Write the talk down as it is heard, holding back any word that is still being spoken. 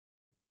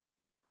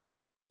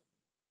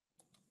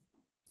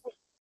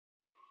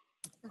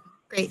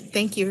Great,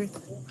 thank you.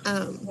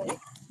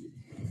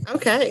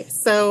 Okay,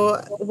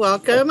 so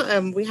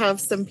welcome. We have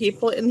some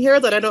people in here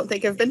that I don't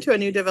think have been to a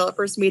new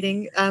developers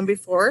meeting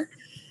before.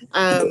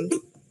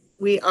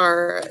 We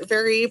are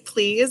very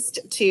pleased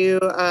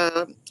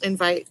to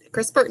invite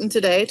Chris Burton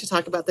today to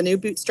talk about the new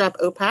Bootstrap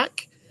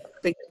OPAC.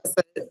 Give us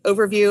an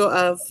overview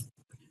of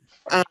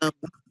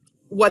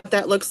what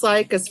that looks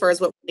like as far as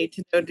what we need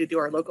to know to do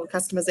our local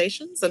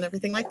customizations and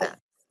everything like that.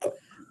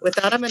 With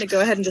that, I'm going to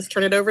go ahead and just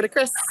turn it over to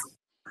Chris.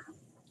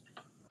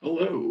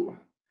 Hello.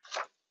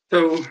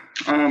 So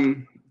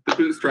the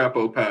Bootstrap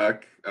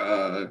OPAC,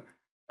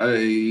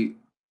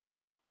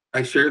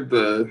 I shared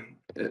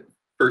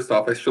first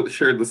off, I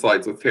shared the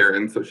slides with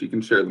Taryn so she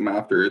can share them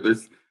after.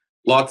 There's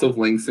lots of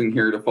links in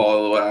here to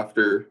follow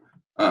after.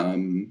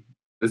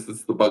 This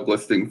is the bug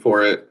listing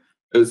for it.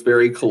 It was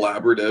very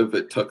collaborative.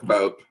 It took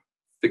about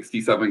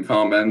 67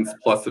 comments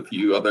plus a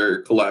few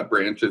other collab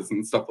branches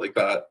and stuff like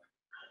that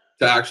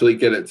to actually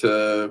get it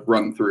to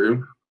run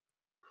through.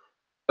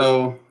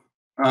 So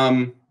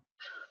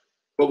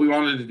what we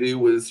wanted to do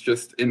was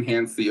just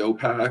enhance the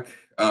OPAC.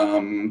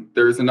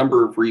 There's a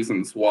number of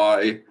reasons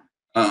why,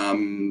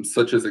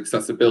 such as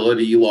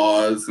accessibility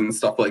laws and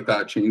stuff like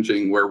that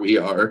changing where we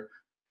are.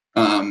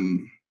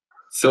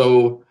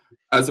 So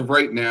as of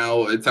right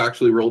now, it's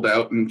actually rolled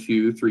out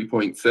into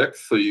 3.6,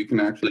 so you can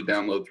actually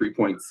download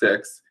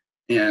 3.6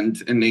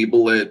 and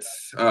enable it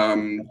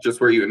just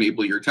where you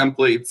enable your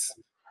templates,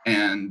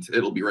 and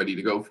it'll be ready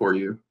to go for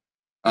you.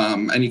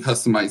 Any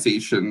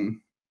customization,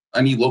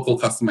 any local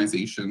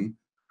customization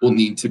will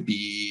need to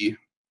be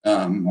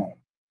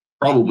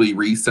probably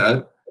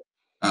reset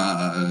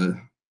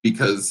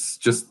because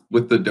just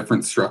with the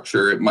different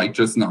structure, it might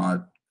just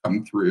not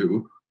come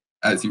through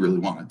as you really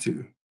want it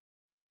to.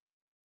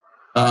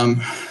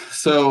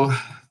 So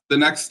the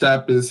next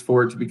step is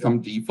for it to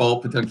become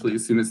default potentially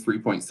as soon as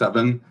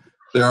 3.7.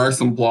 There are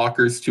some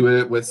blockers to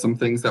it with some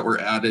things that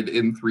were added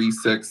in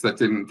 3.6 that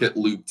didn't get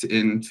looped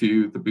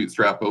into the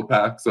Bootstrap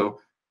OPAC. So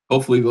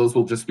hopefully those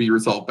will just be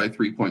resolved by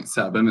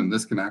 3.7 and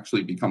this can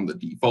actually become the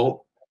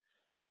default.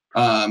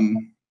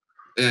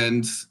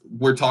 And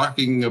we're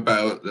talking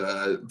about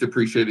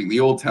depreciating the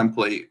old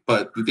template,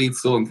 but the date's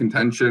still in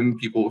contention.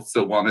 People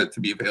still want it to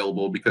be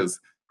available because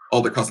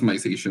all the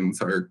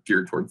customizations are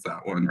geared towards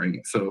that one, right?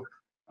 So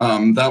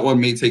that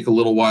one may take a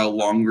little while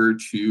longer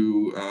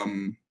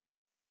to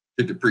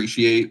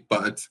depreciate,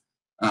 but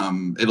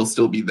it'll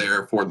still be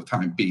there for the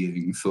time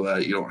being so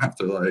that you don't have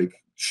to like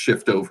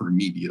shift over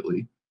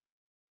immediately.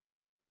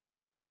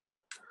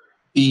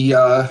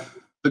 The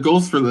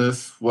goals for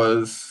this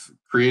was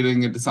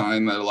creating a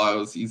design that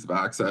allows ease of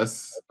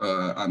access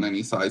on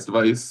any size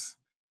device,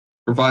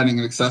 providing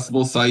an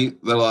accessible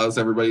site that allows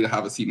everybody to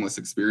have a seamless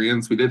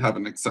experience. We did have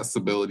an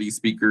accessibility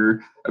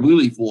speaker, I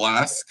believe,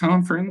 last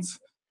conference.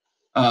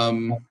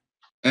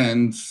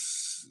 And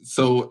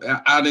so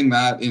adding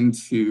that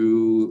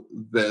into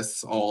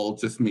this all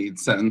just made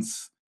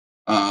sense,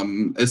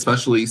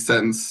 especially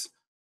since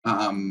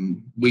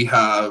we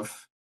have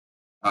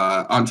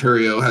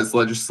Ontario has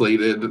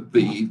legislated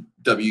the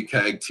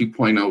WCAG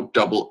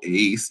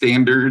 2.0 AA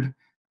standard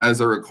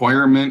as a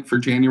requirement for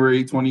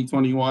January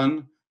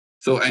 2021.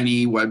 So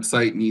any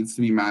website needs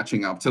to be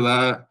matching up to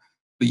that.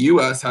 The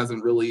US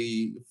hasn't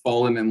really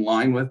fallen in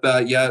line with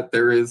that yet.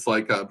 There is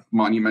like a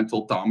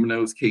monumental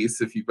dominoes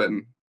case if you've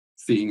been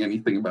seeing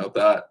anything about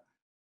that.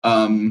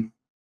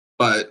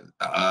 But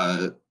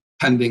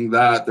pending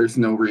that, there's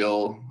no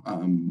real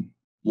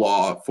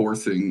law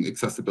forcing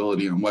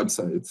accessibility on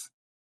websites.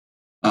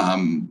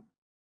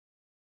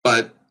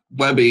 But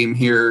WebAIM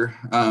here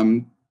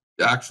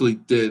actually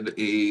did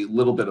a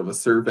little bit of a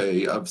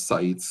survey of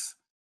sites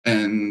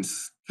and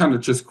kind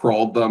of just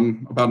crawled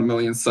them, about 1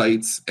 million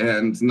sites,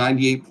 and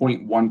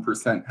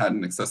 98.1% had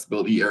an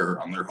accessibility error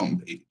on their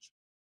homepage.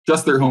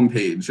 Just their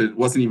homepage. It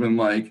wasn't even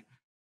like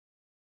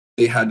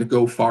they had to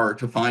go far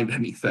to find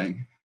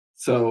anything.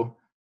 So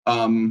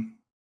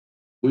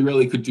we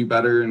really could do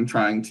better in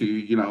trying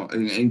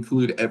to,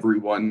 include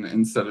everyone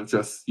instead of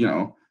just,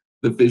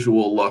 the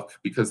visual look,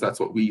 because that's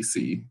what we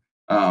see.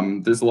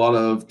 There's a lot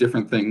of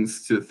different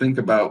things to think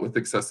about with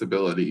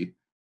accessibility.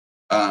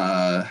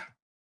 The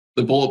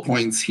bullet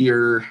points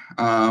here,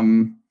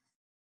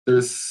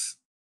 there's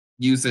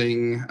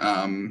using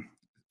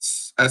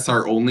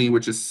SR only,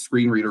 which is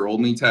screen reader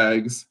only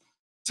tags,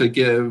 to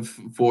give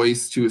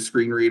voice to a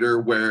screen reader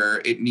where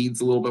it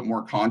needs a little bit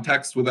more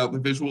context without the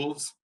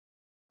visuals.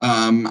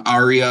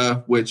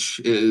 ARIA,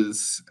 which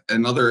is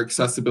another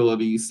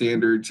accessibility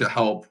standard to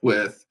help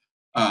with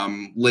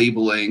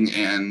labeling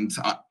and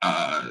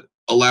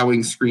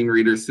allowing screen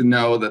readers to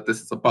know that this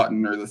is a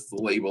button or this is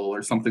a label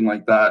or something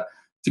like that,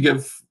 to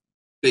give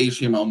the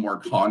HTML more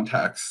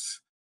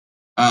context.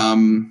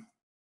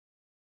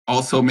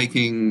 Also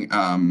making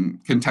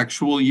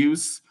contextual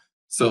use.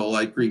 So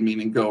like green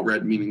meaning go,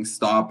 red meaning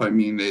stop. I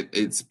mean,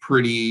 it's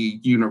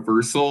pretty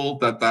universal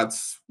that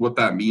that's what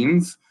that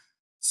means.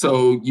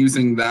 So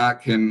using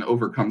that can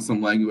overcome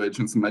some language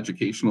and some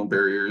educational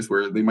barriers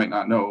where they might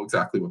not know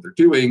exactly what they're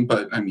doing,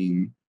 but I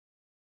mean,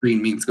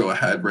 green means go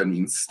ahead, red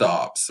means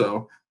stop.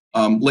 So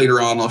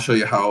Later on, I'll show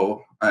you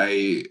how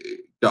I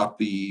got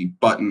the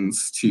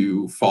buttons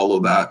to follow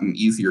that and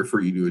easier for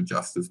you to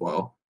adjust as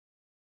well.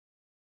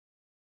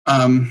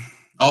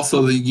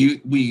 Also,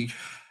 we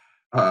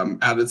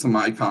added some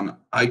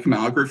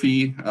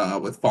iconography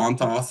with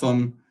Font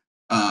Awesome,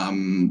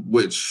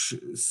 which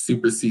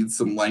supersedes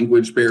some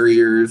language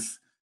barriers,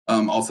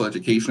 also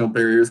educational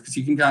barriers, because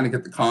you can kind of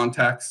get the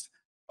context.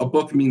 A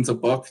book means a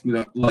book, you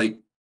know, like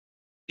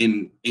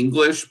in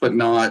English, but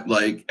not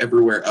like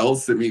everywhere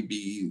else. It may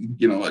be,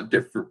 you know,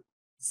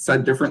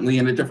 said differently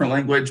in a different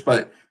language,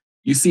 but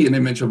you see an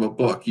image of a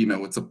book, you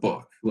know, it's a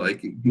book,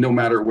 like no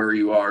matter where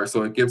you are.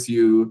 So it gives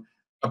you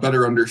a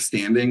better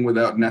understanding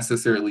without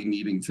necessarily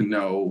needing to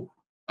know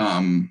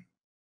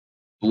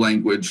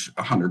language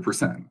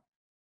 100%.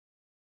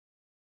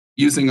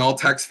 Using alt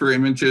text for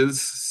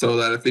images so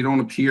that if they don't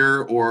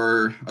appear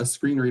or a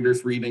screen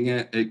reader's reading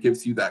it, it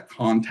gives you that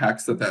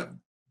context that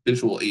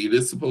visual aid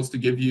is supposed to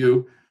give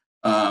you.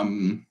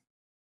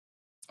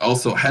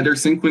 Also, header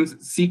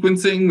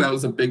sequencing, that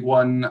was a big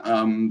one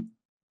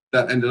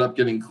that ended up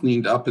getting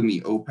cleaned up in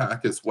the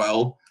OPAC as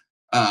well.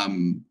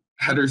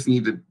 Headers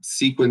need to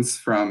sequence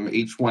from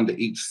H1 to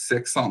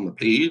H6 on the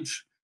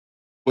page.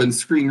 When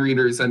screen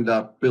readers end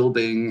up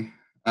building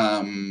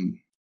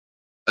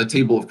a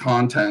table of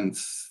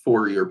contents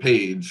for your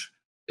page,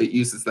 it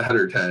uses the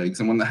header tags.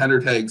 And when the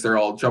header tags are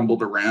all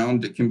jumbled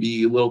around, it can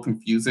be a little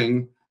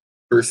confusing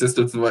for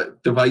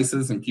assistive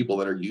devices and people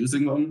that are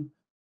using them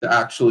to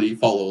actually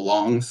follow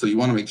along. So you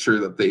want to make sure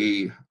that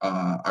they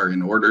are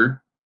in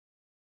order.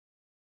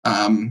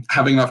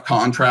 Having enough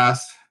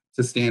contrast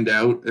to stand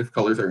out if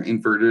colors are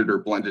inverted or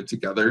blended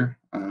together.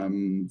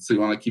 So you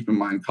want to keep in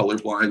mind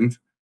colorblind.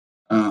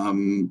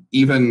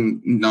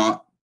 Even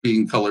not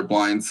being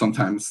colorblind,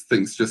 sometimes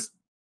things just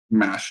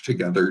mash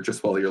together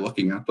just while you're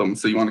looking at them.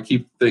 So you want to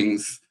keep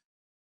things,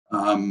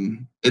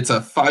 it's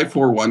a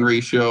 5:4:1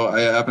 ratio.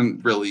 I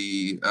haven't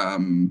really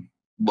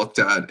looked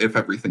at if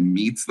everything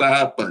meets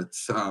that, but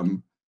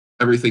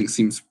everything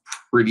seems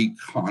pretty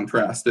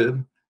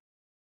contrasted.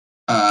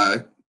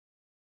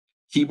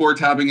 Keyboard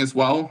tabbing as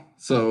well.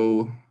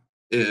 So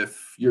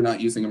if you're not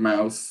using a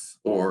mouse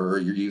or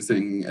you're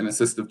using an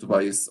assistive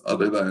device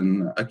other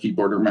than a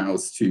keyboard or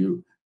mouse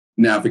to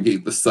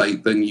navigate the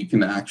site, then you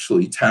can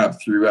actually tab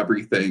through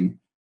everything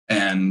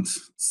and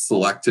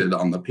select it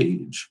on the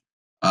page.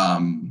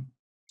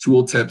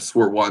 Tooltips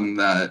were one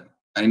that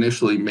I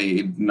initially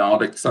made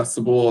not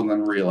accessible and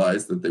then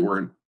realized that they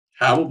weren't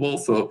tabbable.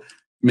 So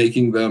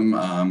making them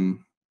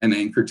an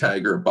anchor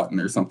tag or a button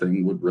or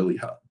something would really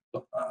help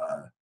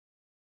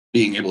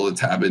being able to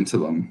tab into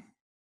them.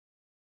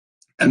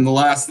 And the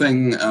last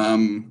thing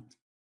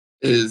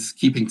is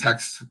keeping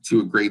text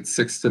to a grade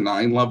 6 to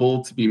 9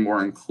 level to be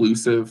more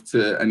inclusive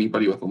to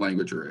anybody with a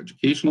language or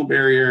educational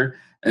barrier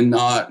and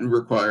not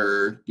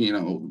require, you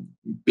know,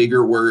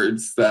 bigger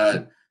words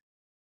that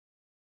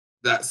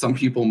some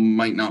people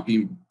might not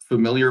be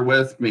familiar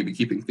with, maybe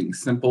keeping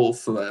things simple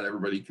so that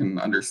everybody can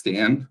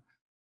understand.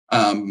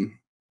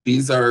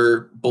 These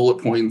are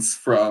bullet points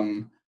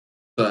from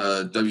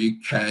the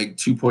WCAG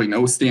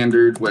 2.0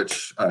 standard,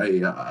 which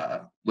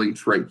I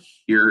linked right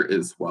here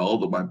as well,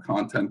 the Web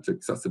Content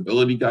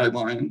Accessibility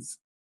Guidelines.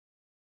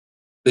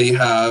 They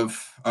have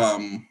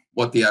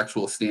what the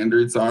actual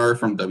standards are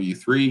from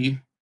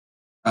W3.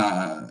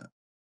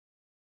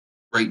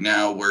 Right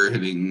now, we're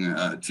hitting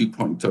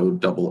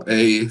 2.0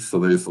 AA, so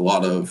there's a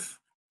lot of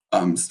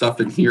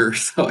stuff in here.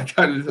 So I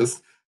kind of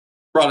just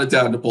brought it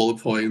down to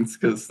bullet points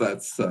because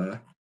that's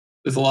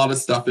there's a lot of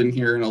stuff in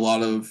here and a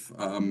lot of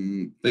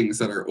things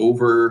that are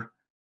over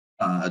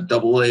AA.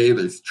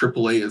 There's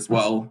AAA as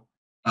well.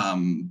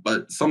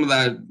 But some of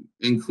that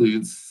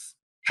includes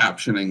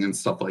captioning and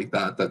stuff like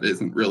that that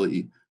isn't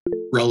really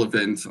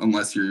relevant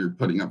unless you're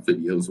putting up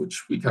videos,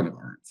 which we kind of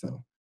aren't.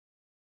 So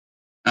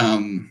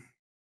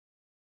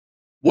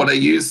what I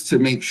used to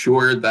make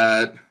sure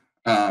that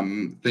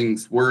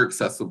things were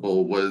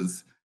accessible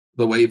was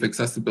the Wave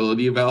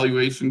Accessibility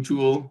Evaluation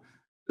tool.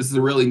 This is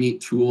a really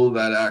neat tool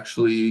that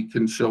actually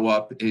can show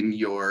up in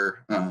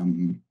your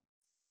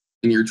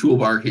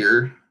toolbar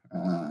here.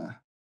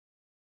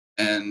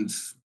 And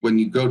when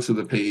you go to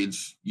the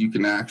page, you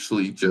can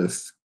actually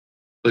just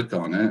click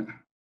on it.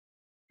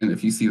 And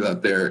if you see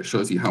that there, it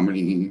shows you how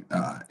many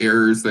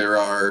errors there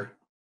are.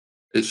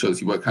 It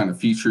shows you what kind of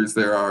features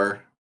there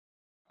are,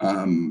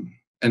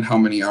 and how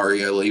many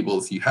ARIA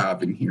labels you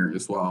have in here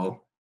as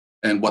well,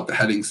 and what the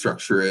heading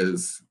structure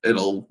is.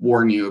 It'll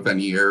warn you of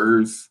any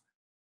errors.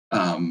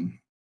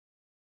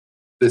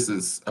 This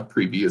is a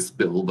previous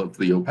build of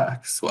the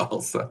OPAC as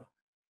well.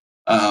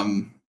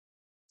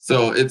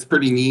 So it's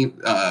pretty neat.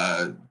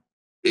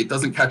 It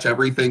doesn't catch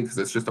everything because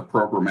it's just a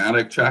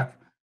programmatic check,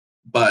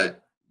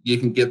 but you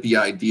can get the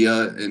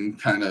idea and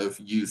kind of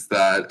use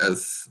that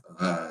as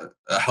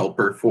a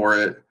helper for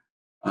it.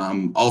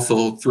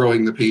 Also,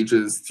 throwing the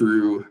pages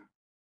through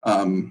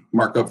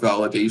markup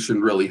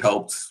validation really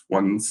helped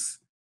once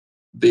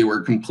they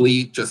were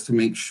complete, just to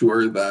make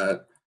sure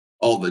that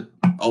all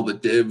the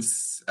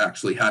divs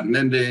actually had an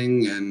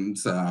ending and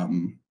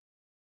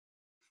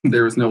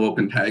there was no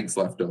open tags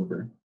left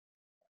over.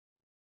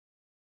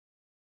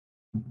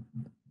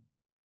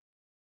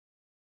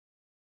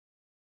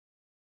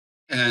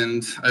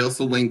 And I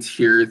also linked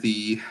here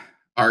the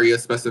ARIA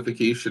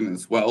specification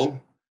as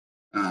well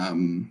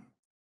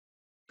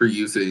for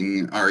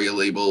using ARIA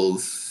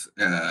labels.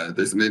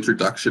 There's an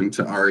introduction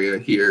to ARIA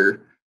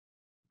here,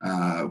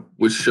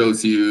 which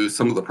shows you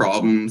some of the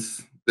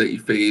problems that you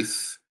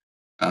face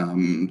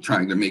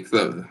trying to make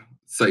the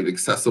site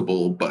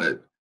accessible,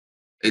 but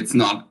it's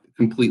not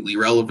completely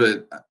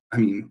relevant. I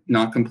mean,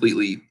 not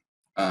completely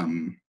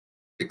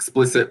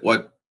explicit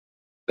what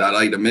that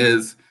item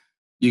is.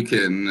 You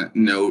can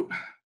note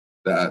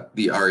that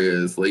the ARIA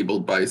is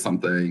labeled by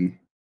something.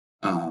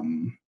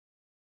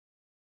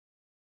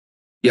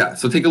 Yeah,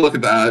 so take a look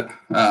at that.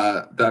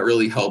 That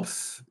really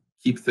helps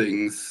keep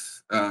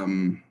things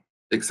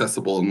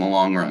accessible in the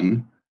long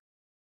run.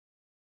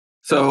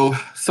 So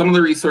some of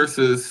the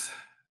resources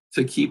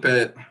to keep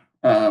it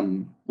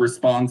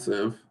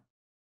responsive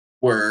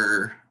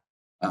were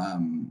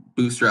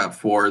Bootstrap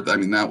 4. I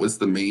mean, that was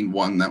the main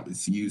one that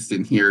was used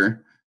in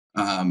here.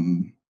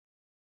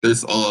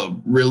 There's a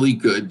really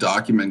good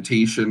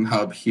documentation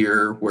hub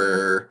here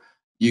where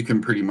you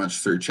can pretty much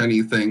search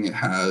anything. It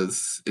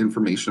has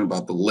information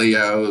about the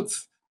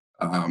layouts,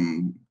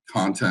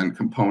 content,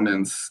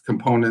 components.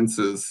 Components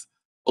is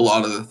a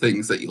lot of the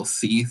things that you'll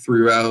see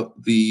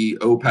throughout the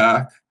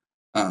OPAC,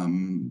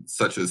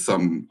 such as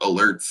some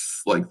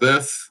alerts like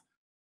this.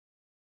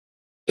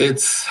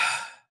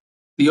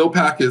 The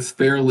OPAC is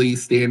fairly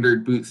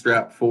standard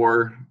Bootstrap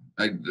 4.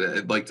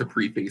 I'd like to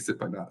preface it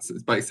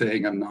by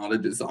saying I'm not a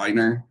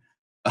designer,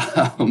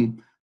 but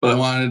I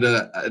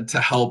wanted to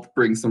help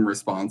bring some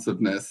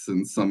responsiveness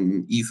and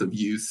some ease of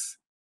use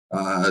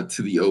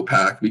to the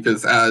OPAC,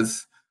 because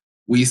as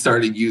we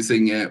started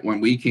using it when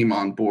we came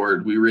on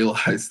board, we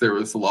realized there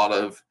was a lot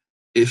of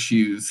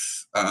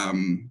issues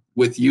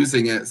with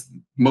using it,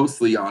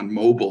 mostly on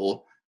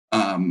mobile.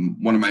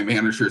 One of my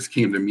managers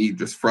came to me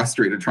just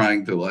frustrated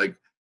trying to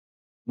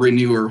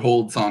renew her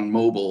holds on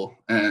mobile,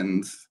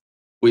 and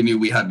we knew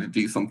we had to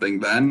do something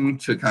then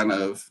to kind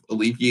of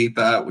alleviate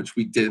that, which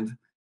we did.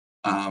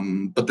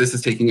 But this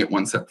is taking it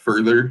one step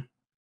further.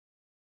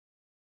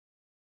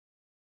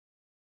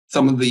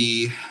 Some of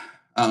the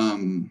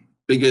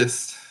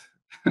biggest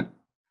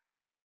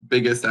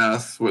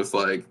asks was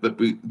like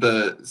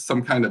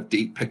some kind of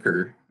date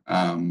picker,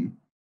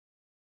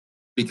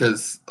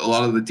 because a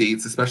lot of the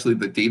dates, especially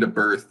the date of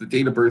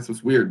birth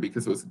was weird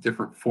because it was a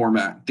different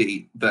format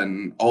date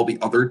than all the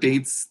other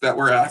dates that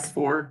were asked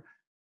for.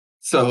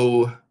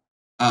 So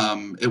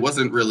it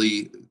wasn't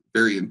really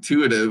very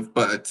intuitive,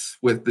 but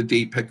with the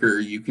date picker,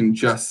 you can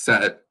just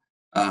set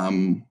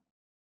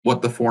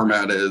what the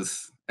format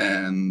is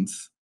and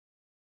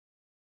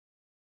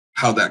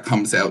how that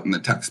comes out in the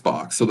text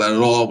box, so that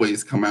it'll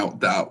always come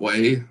out that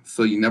way.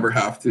 So you never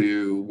have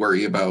to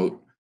worry about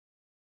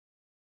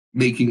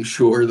making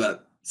sure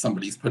that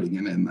somebody's putting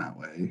it in that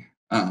way.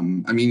 I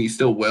mean, you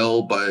still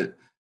will, but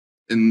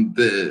in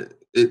the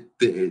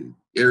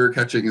error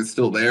catching is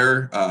still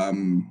there,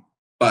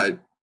 but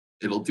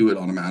it'll do it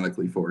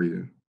automatically for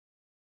you.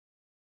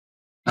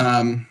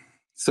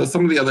 So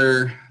some of the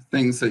other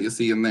things that you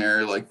see in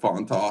there, like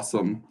Font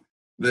Awesome,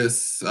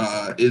 this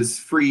is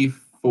free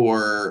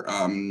for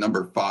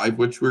number 5,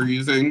 which we're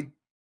using.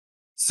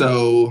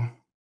 So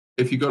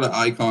if you go to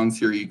icons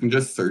here, you can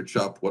just search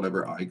up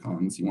whatever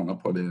icons you want to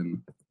put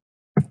in,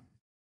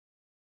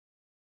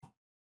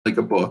 like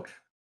a book.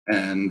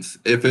 And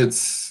if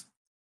it's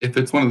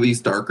one of these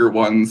darker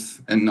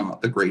ones and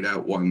not the grayed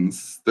out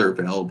ones, they're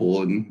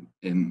available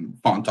in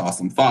Font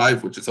Awesome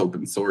 5, which is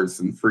open source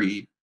and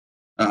free.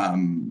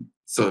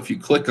 So if you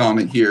click on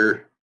it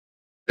here,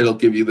 it'll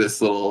give you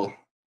this little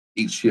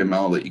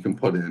HTML that you can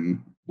put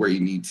in where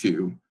you need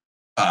to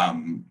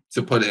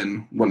put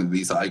in one of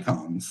these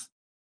icons.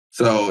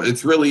 So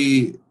it's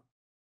really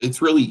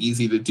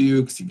easy to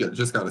do, because you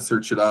just got to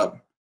search it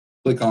up,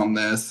 click on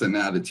this, and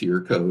add it to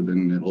your code,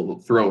 and it'll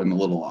throw in a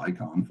little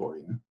icon for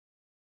you.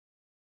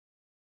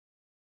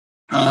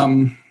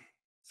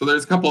 So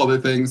there's a couple other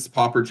things,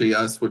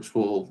 Popper.js, which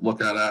we'll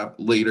look at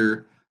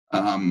later,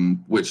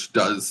 which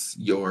does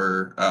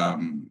your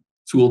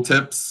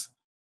tooltips,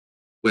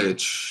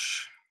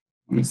 which,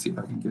 let me see if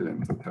I can get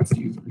into test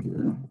user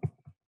here.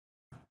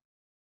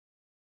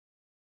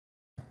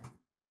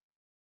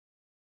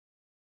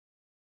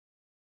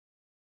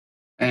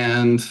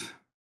 And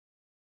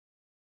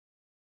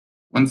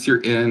once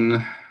you're in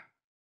the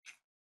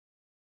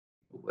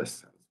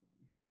list,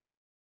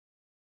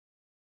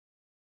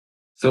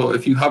 so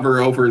if you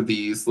hover over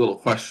these little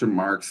question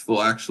marks,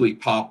 they'll actually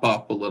pop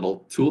up a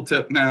little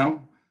tooltip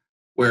now,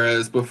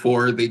 whereas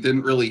before they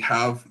didn't really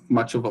have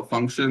much of a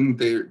function.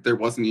 There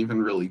wasn't even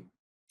really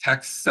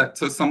text set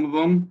to some of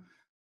them.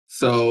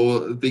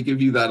 So they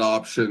give you that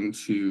option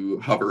to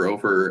hover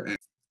over.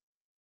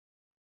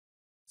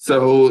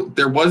 So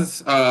there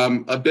was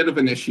a bit of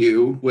an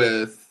issue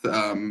with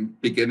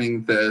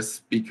beginning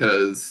this,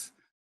 because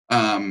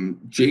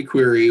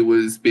jQuery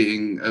was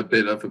being a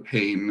bit of a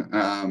pain.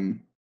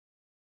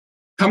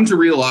 come to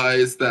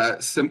realize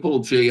that simple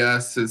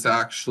JS is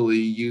actually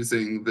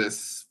using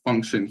this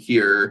function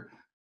here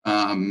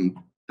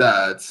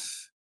that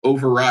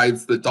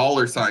overrides the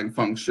 $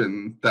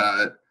 function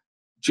that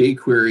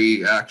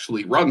jQuery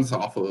actually runs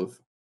off of.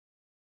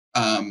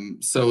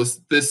 So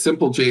this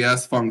simple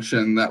JS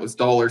function that was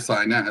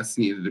 $s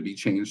needed to be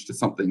changed to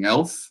something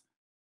else.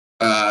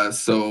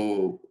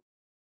 So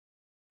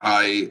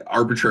I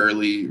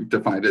arbitrarily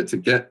defined it to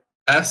get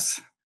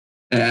s.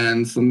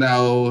 And so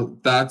now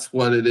that's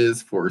what it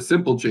is for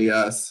simple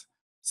JS,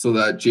 so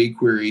that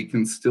jQuery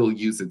can still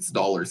use its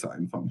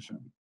 $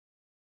 function.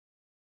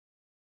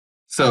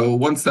 So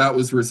once that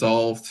was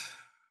resolved,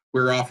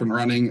 we're off and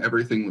running,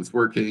 everything was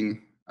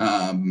working.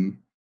 And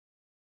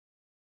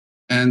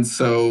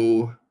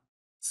so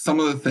some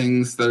of the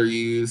things that are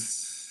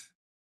used,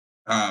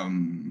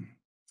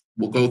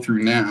 we'll go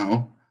through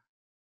now.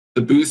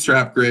 The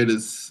Bootstrap grid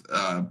is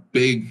a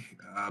big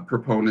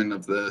proponent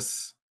of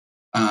this.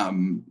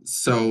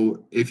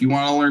 So if you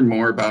want to learn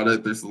more about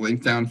it, there's a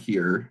link down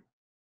here.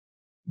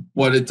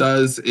 What it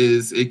does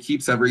is it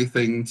keeps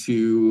everything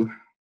to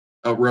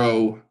a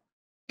row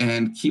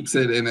and keeps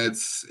it in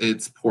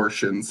its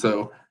portion.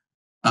 So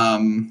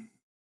when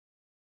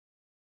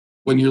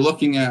you're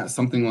looking at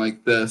something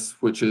like this,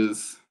 which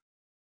is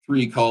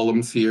 3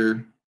 columns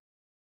here,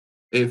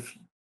 if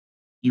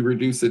you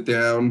reduce it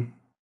down,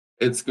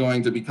 it's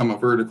going to become a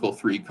vertical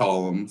 3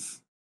 columns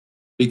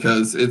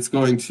because it's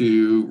going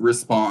to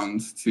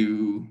respond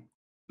to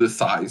the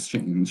size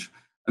change.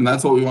 And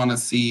that's what we want to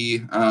see.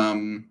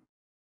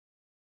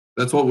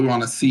 That's what we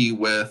want to see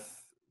with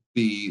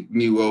the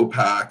new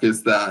OPAC,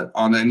 is that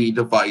on any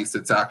device,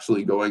 it's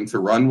actually going to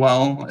run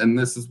well. And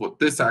this is what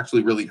this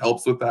actually really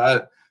helps with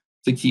that,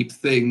 to keep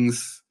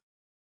things,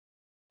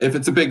 if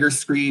it's a bigger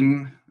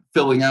screen,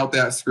 filling out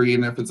that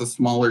screen, if it's a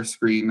smaller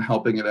screen,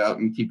 helping it out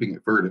and keeping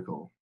it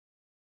vertical.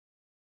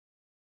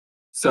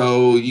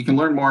 So you can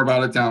learn more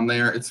about it down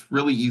there. It's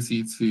really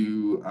easy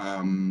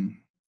to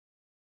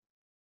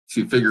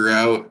figure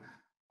out.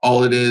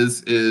 All it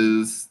is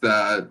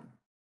that,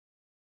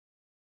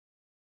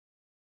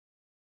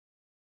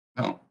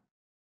 oh,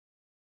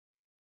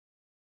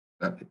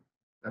 that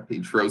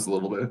page froze a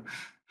little bit.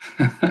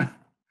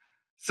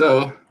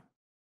 So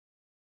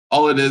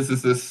all it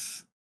is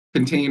this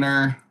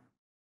container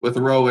with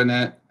a row in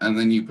it, and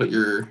then you put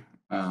your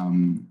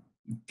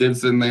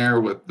divs in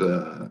there with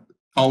the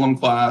column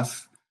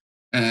class,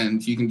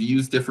 and you can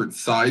use different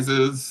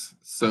sizes.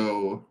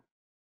 So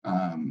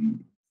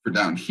for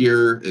down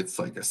here, it's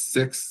like a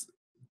 6.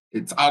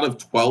 It's out of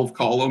 12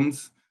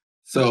 columns.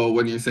 So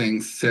when you're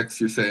saying 6,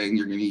 you're saying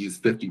you're going to use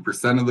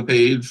 50% of the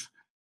page.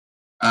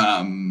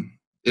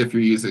 If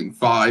you're using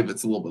 5,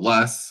 it's a little bit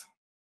less,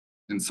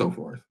 and so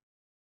forth.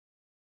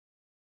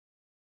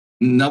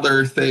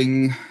 Another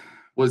thing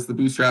was the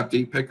Bootstrap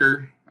date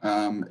picker.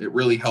 It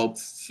really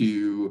helped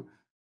to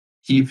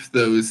keep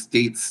those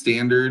dates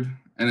standard.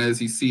 And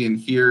as you see in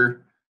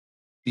here,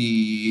 let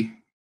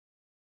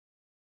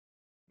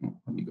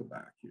me go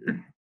back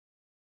here.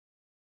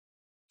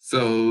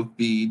 So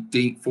the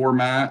date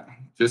format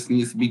just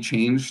needs to be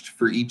changed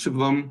for each of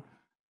them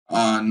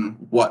on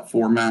what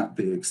format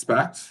they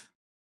expect.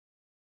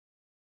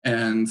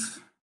 And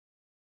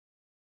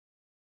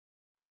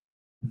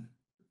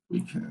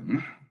we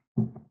can,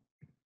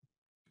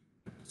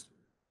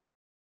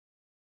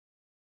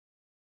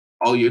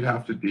 all you'd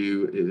have to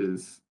do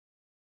is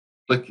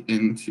click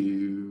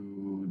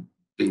into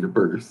date of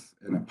birth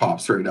and it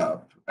pops right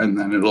up, and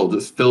then it'll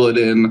just fill it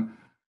in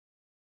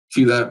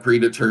to that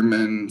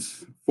predetermined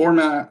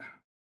format,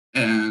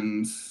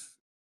 and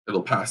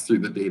it'll pass through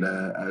the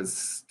data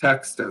as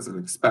text as it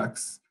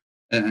expects,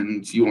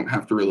 and you won't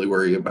have to really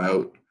worry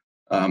about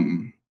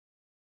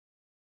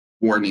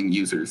warning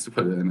users to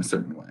put it in a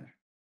certain way.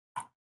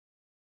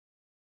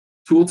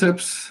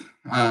 Tooltips,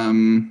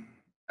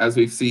 as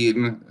we've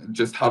seen,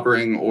 just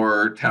hovering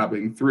or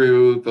tabbing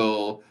through,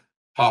 they'll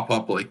pop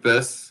up like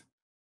this.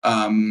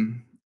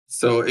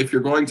 So if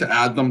you're going to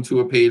add them to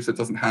a page that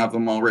doesn't have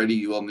them already,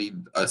 you will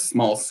need a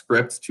small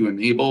script to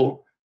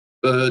enable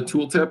the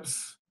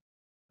tooltips.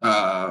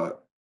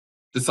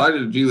 Decided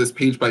to do this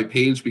page by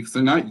page because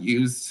they're not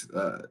used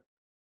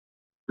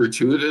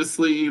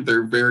gratuitously.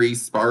 They're very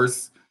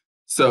sparse.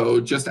 So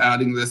just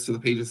adding this to the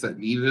pages that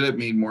needed it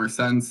made more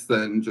sense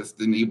than just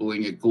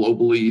enabling it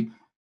globally.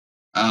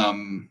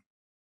 And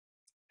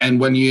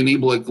when you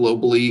enable it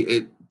globally,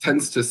 it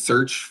tends to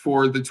search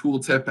for the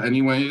tooltip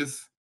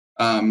anyways.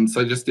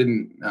 So I just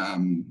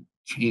didn't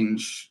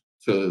change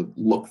to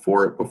look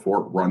for it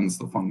before it runs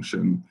the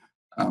function.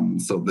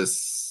 So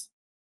this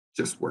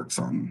just works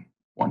on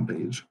one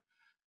page.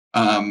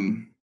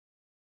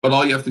 But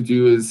all you have to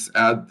do is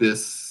add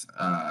this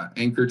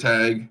anchor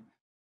tag.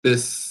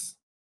 This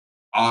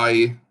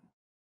I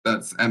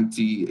that's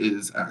empty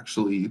is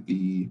actually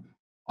the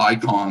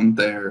icon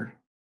there.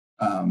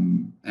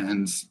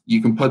 And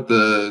you can put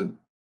the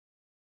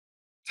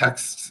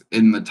text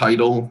in the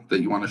title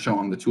that you want to show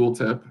on the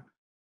tooltip.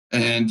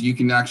 And you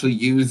can actually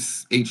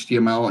use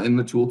HTML in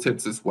the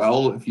tooltips as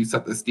well if you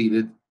set this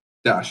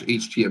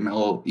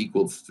HTML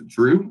equals to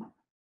true.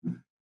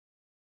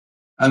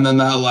 And then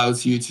that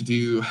allows you to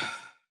do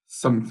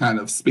some kind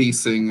of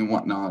spacing and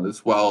whatnot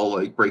as well,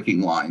 like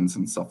breaking lines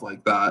and stuff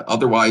like that.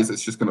 Otherwise,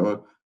 it's just going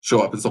to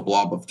show up as a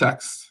blob of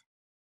text.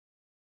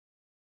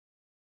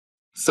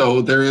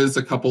 So there is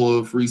a couple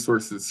of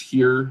resources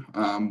here.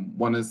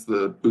 One is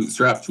the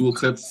Bootstrap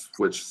tooltips,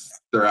 which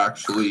they're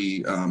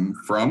actually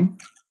from.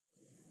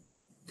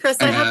 Chris,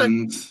 I have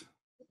a...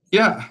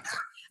 Yeah.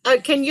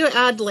 Can you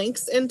add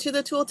links into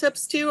the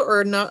tooltips too,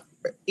 or not,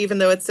 even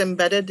though it's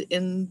embedded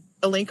in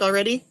a link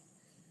already?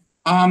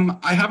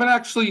 I haven't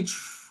actually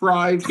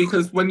tried,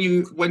 because when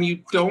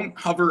you don't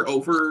hover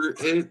over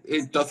it,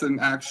 it doesn't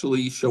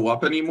actually show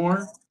up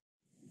anymore.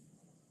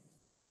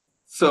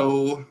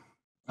 So,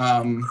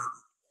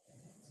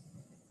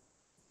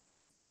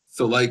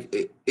 so like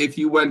if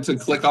you went to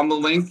click on the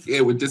link,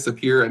 it would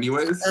disappear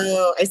anyways.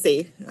 Oh, I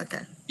see.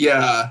 Okay.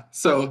 Yeah,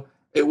 so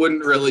it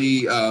wouldn't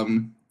really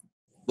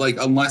like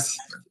unless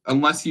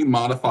you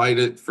modified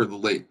it for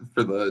the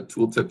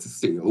tooltip to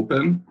stay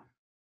open,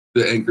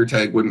 the anchor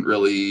tag wouldn't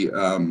really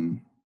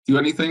do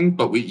anything.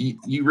 But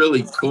you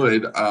really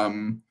could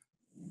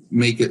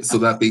make it so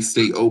that they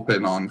stay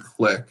open on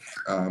click.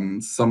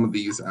 Some of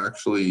these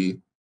actually,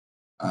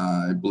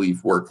 I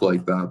believe, work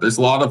like that. There's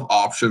a lot of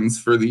options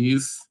for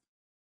these.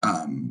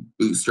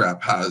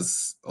 Bootstrap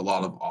has a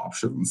lot of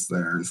options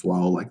there as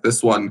well. Like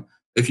this one,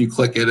 if you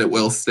click it, it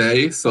will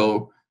stay.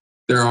 So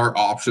there are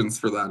options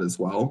for that as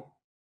well.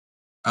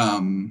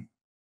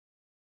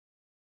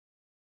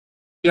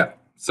 Yeah,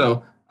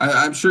 so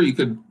I'm sure you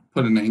could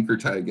put an anchor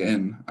tag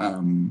in,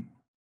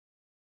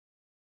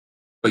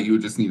 but you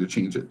would just need to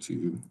change it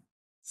to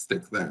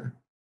stick there.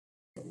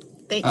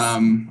 Thanks.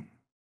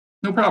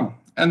 No problem.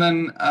 And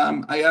then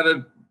I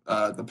added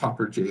the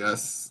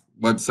Popper.js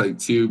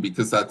website too,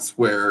 because that's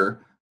where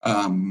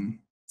the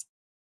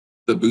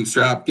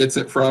Bootstrap gets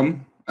it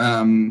from.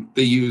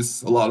 They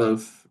use a lot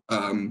of,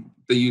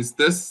 they use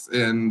this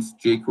and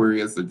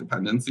jQuery as their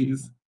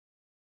dependencies.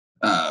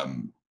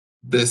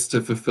 This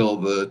to fulfill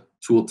the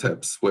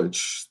tooltips,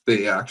 which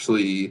they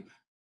actually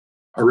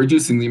are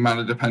reducing the amount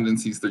of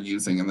dependencies they're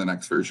using in the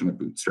next version of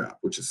Bootstrap,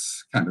 which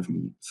is kind of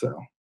neat.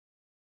 So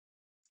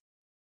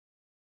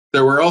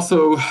there were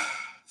also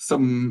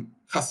some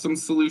custom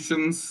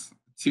solutions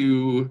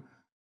to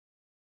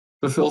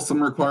fulfill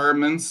some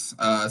requirements,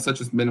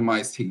 such as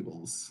minimize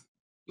tables.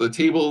 The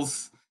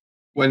tables,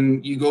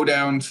 when you go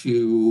down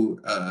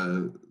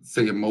to,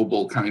 say, a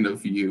mobile kind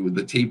of view,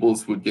 the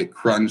tables would get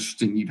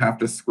crunched and you'd have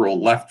to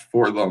scroll left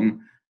for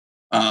them.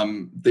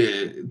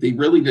 They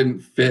really didn't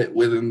fit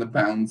within the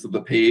bounds of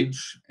the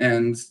page,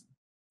 and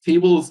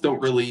tables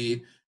don't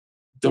really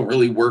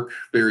work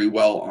very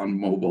well on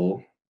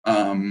mobile.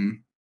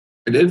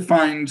 I did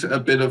find a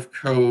bit of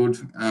code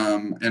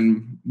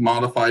and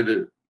modified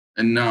it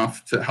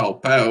enough to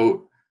help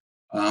out.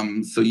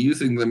 So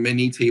using the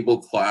mini table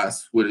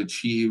class would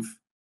achieve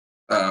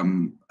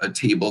a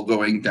table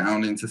going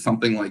down into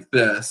something like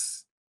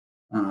this.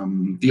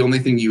 The only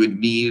thing you would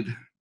need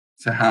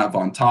to have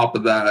on top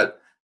of that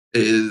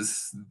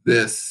is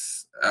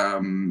this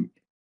in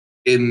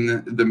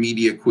the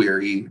media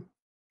query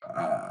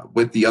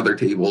with the other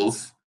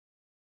tables.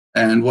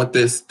 And what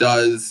this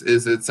does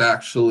is it's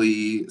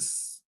actually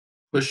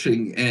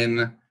pushing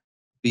in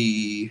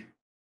the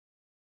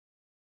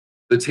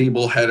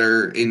table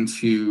header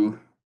into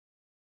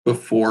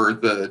before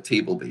the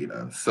table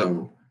data.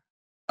 So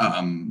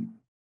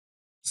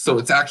so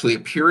it's actually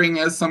appearing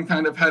as some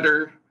kind of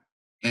header,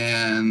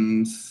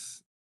 and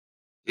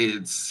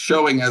it's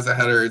showing as a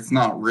header. It's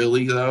not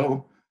really,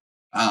 though.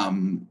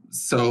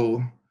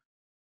 So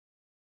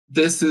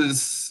this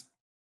is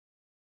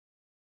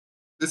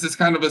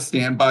kind of a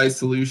standby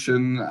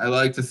solution. I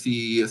like to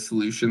see a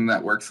solution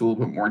that works a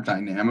little bit more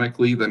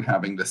dynamically than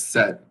having to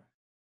set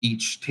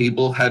each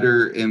table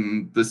header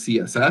in the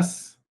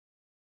CSS.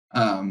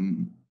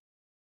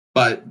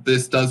 But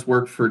this does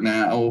work for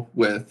now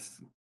with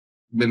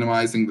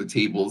minimizing the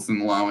tables and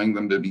allowing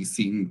them to be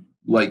seen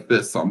like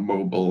this on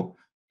mobile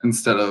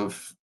instead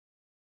of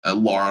a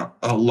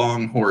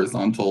long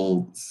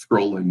horizontal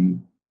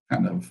scrolling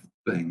kind of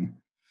thing.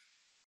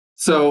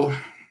 So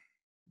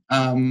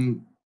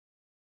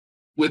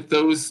with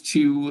those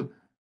two,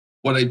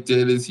 what I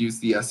did is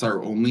use the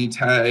SR only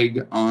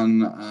tag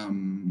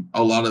on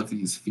a lot of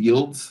these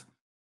fields,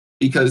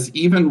 because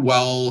even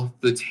while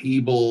the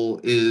table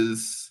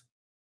is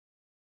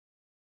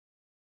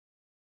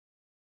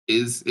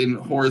in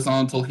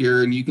horizontal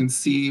here, and you can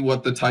see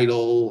what the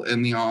title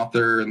and the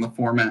author and the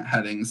format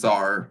headings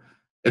are,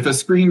 if a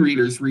screen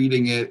reader's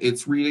reading it,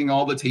 it's reading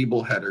all the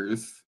table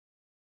headers,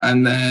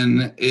 and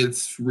then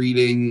it's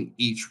reading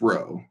each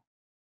row.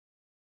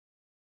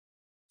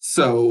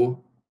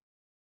 So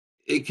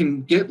it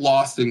can get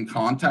lost in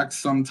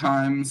context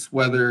sometimes,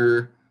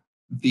 whether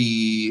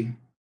the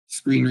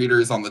screen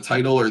reader is on the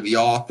title or the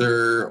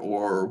author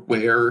or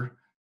where,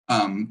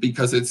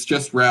 because it's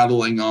just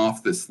rattling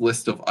off this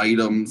list of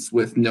items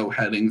with no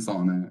headings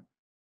on it.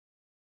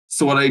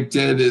 So what I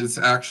did is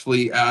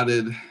actually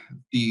added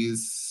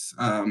these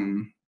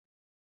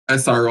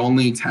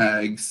SR-only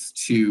tags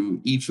to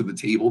each of the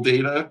table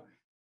data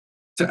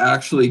to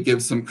actually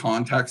give some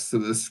context to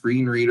the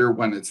screen reader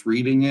when it's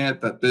reading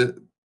it, that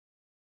the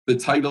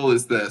title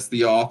is this,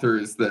 the author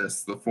is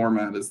this, the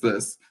format is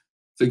this,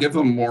 to give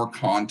them more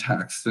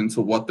context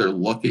into what they're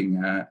looking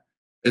at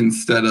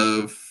instead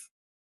of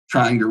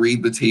trying to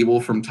read the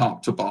table from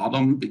top to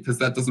bottom, because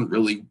that doesn't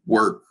really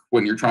work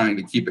when you're trying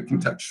to keep it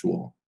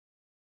contextual.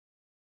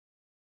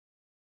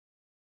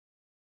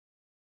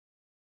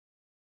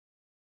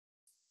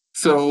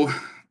 So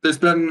there's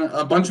been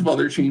a bunch of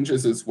other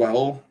changes as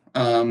well.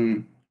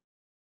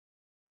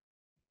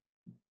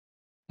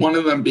 One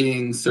of them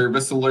being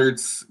service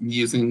alerts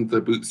using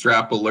the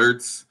Bootstrap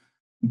alerts.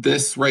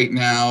 This right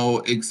now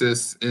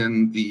exists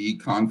in the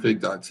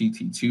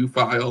config.tt2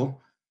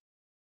 file.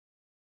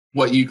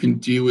 What you can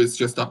do is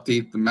just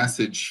update the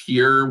message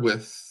here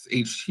with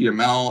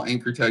HTML,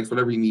 anchor tags,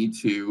 whatever you need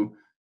to.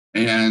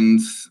 And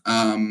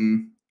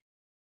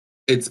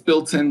it's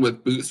built in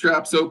with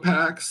Bootstrap's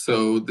OPAC.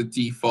 So the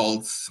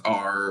defaults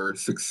are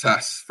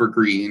success for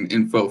green,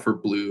 info for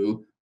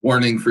blue,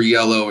 warning for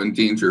yellow, and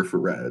danger for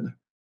red.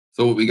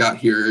 So what we got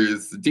here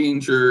is the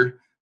danger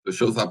that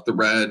shows up the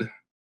red.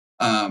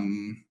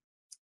 And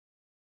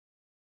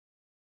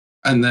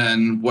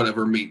then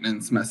whatever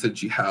maintenance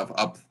message you have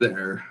up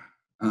there.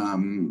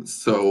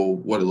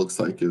 So what it looks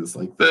like is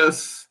like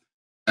this.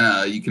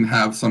 You can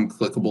have some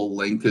clickable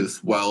link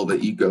as well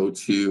that you go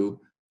to.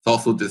 It's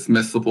also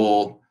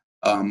dismissible,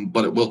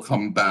 but it will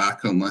come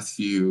back unless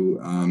you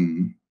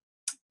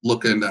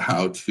look into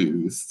how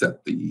to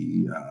set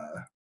the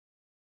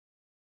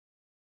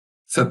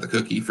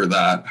cookie for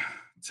that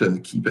to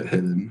keep it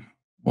hidden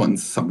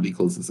once somebody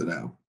closes it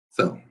out.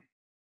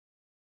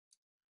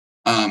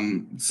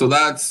 So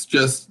that's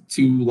just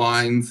 2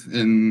 lines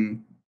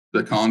in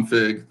the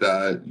config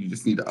that you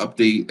just need to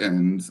update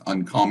and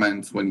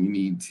uncomment when you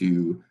need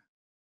to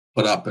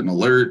put up an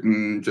alert,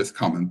 and just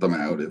comment them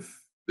out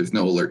if there's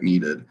no alert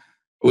needed.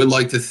 I would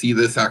like to see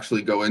this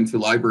actually go into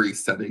library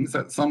settings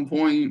at some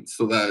point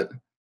so that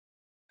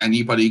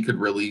anybody could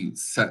really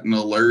set an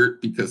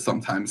alert, because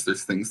sometimes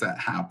there's things that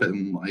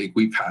happen, like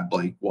we've had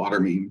like water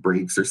main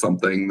breaks or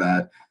something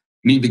that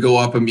need to go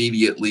up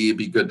immediately. It'd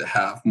be good to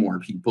have more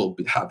people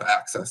have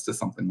access to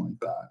something like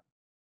that,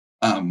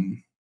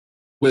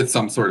 with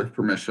some sort of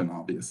permission,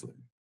 obviously.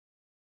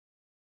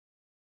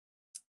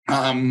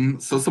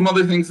 So some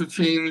other things have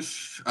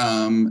changed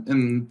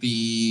in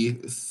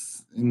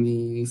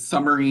the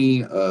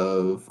summary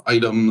of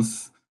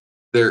items.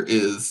 There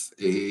is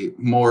a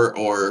more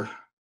or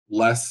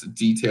less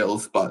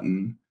details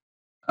button,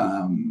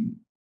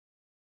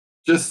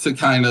 just to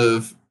kind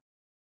of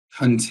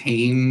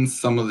contain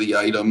some of the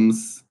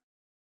items,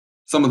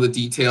 some of the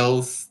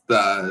details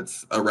that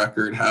a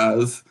record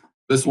has.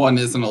 This one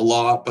isn't a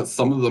lot, but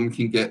some of them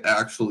can get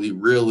actually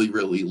really,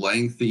 really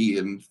lengthy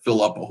and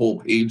fill up a whole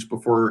page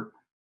before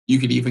you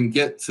could even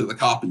get to the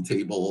copy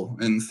table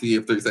and see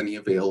if there's any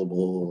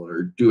available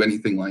or do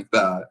anything like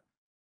that.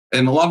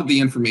 And a lot of the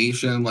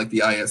information, like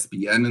the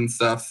ISBN and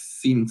stuff,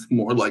 seems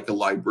more like a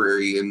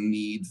librarian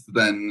need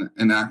than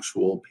an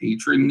actual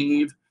patron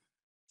need.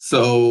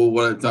 So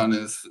what I've done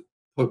is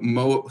put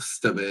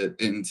most of it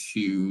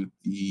into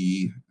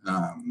the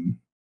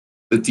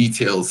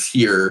details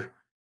here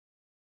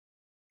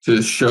to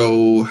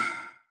show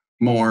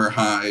more,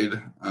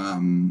 hide.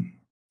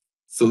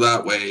 So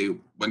that way,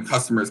 when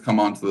customers come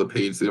onto the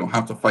page, they don't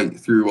have to fight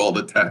through all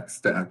the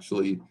text to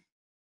actually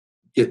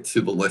get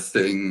to the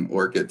listing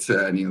or get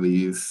to any of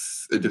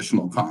these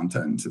additional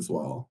content as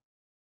well.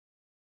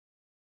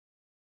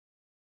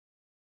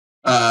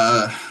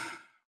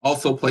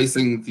 Also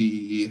placing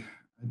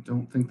I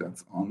don't think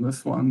that's on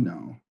this one,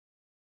 no.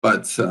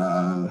 But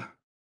the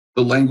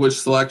language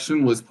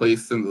selection was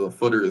placed into the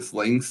footer as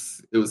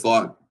links. It was a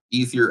lot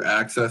easier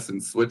access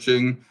and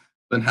switching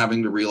than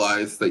having to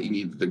realize that you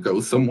needed to go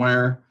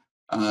somewhere.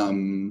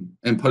 And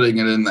putting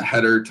it in the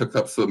header took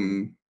up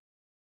some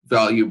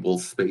valuable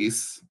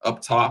space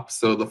up top.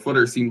 So the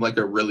footer seemed like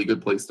a really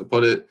good place to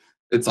put it.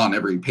 It's on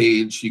every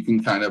page. You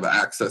can kind of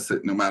access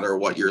it no matter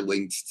what you're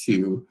linked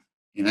to,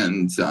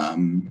 and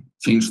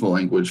change the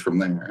language from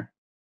there.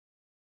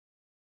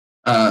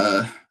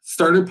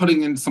 Started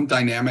putting in some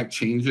dynamic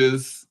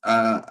changes.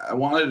 I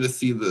wanted to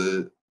see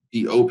the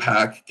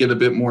OPAC get a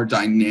bit more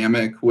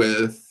dynamic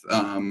with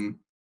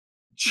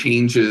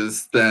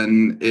changes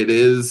than it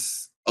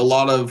is. A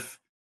lot of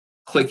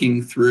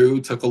clicking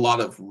through took a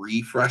lot of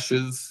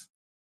refreshes,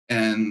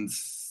 and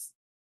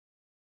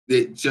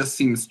it just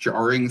seems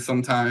jarring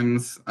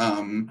sometimes.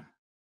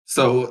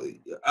 So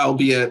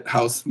albeit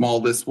how small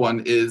this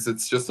one is,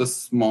 it's just a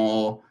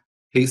small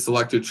paste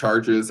selected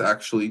charges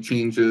actually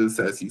changes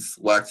as you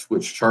select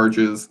which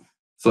charges,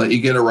 so that you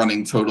get a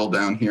running total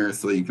down here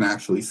so that you can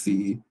actually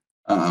see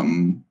how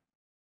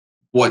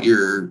much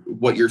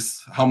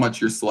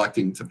you're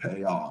selecting to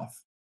pay off,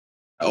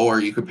 or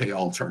you could pay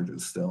all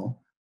charges still.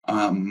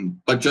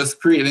 But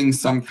just creating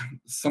some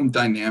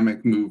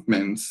dynamic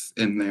movements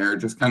in there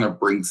just kind of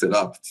brings it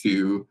up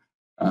to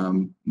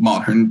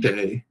modern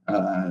day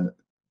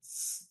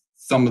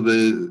some of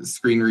the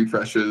screen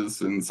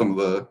refreshes and some of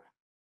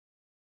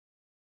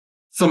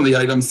the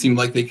items seem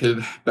like they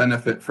could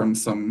benefit from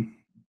some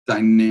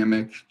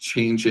dynamic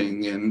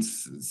changing, and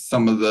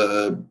some of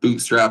the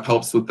Bootstrap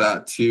helps with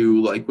that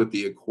too, like with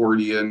the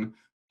accordion,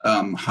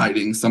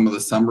 hiding some of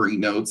the summary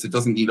notes. It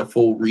doesn't need a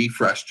full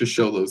refresh to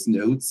show those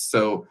notes,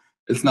 so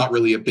it's not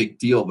really a big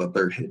deal that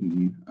they're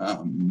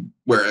hidden.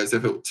 Whereas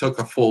if it took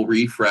a full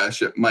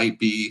refresh, it might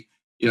be,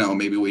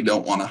 maybe we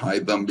don't want to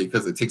hide them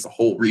because it takes a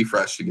whole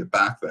refresh to get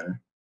back there.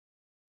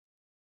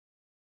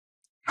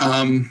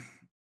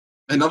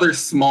 Another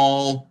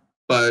small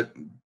but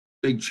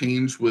big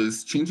change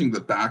was changing the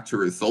back to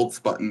results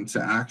button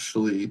to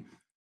actually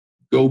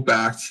go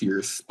back to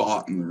your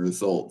spot in the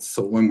results.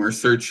 So when we're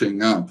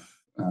searching up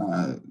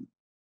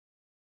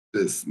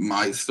this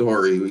My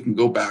Story, we can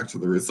go back to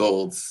the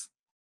results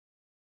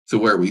to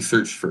where we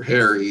searched for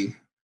Harry,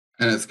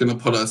 and it's going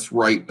to put us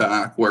right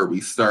back where we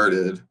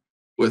started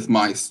with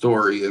My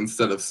Story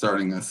instead of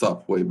starting us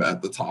up way back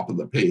at the top of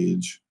the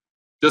page,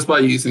 just by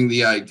using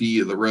the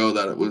ID of the row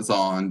that it was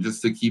on,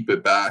 just to keep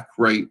it back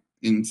right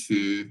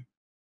into,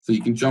 so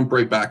you can jump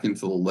right back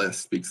into the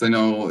list. Because I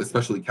know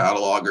especially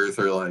catalogers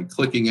are like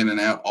clicking in and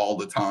out all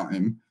the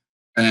time,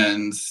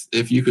 and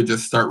if you could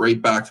just start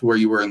right back to where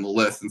you were in the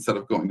list instead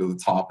of going to the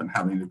top and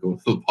having to go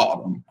to the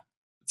bottom,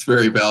 it's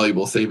very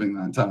valuable saving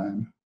that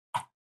time.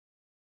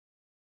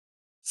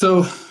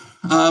 So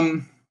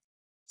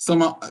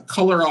some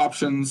color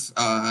options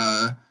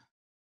have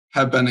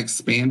been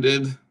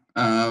expanded.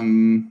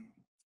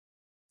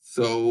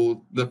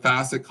 So the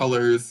facet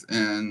colors,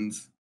 and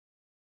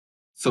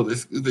so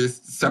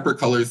there's separate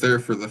colors there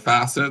for the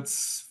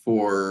facets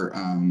for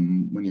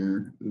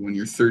when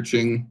you're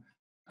searching,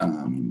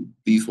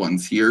 these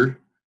ones here.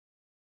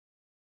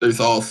 There's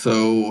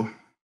also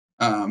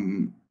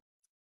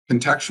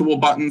contextual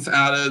buttons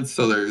added.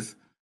 So there's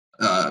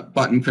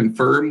button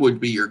confirm would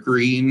be your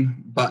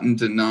green, button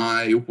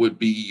deny would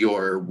be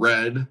your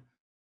red,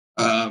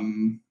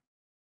 and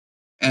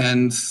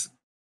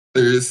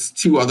there's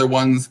two other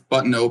ones,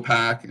 button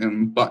OPAC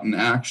and button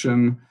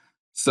action.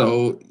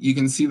 So you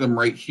can see them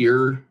right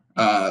here.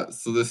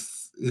 So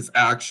this is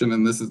action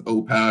and this is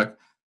OPAC.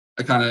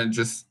 I kind of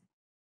just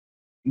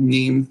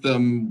named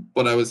them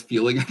what I was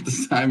feeling at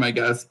the time, I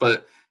guess,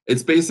 but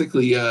it's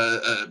basically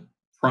a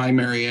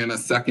primary and a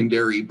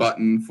secondary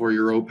button for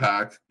your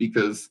OPAC,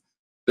 because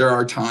there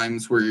are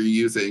times where you're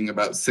using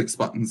about 6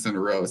 buttons in a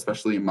row,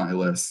 especially in my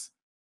list.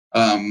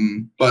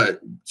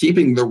 But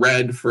keeping the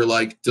red for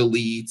like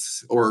delete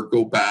or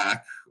go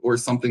back or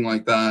something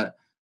like that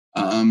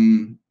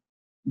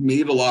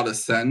made a lot of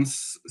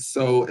sense.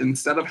 So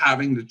instead of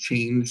having to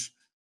change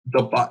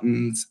the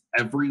buttons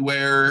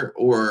everywhere,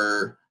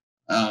 or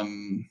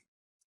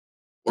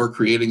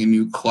creating a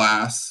new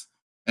class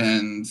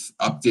and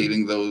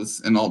updating those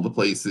in all the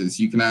places,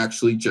 you can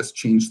actually just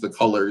change the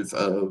colors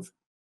of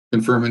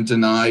confirm and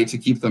deny to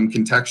keep them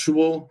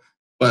contextual,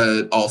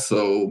 but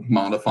also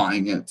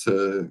modifying it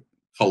to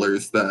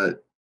colors that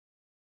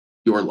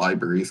your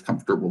library is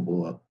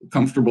comfortable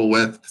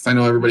with. Because I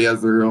know everybody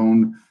has their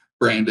own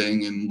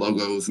branding and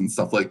logos and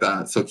stuff like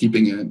that. So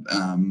keeping it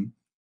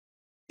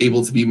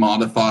able to be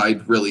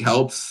modified really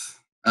helps.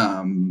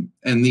 And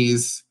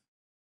these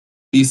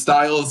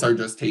styles are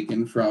just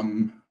taken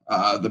from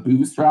the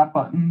Bootstrap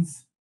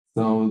buttons.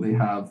 So they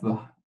have the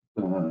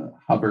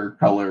hover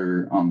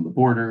color on the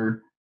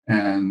border,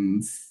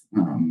 and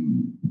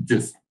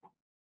just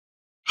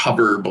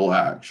hoverable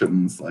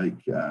actions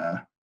like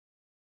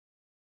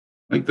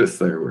this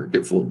there, where it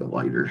gets a little bit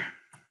lighter.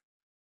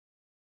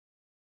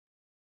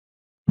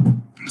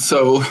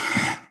 So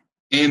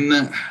in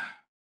the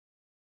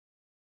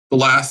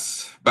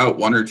last about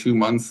 1 or 2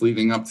 months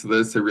leading up to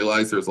this, I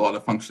realized there's a lot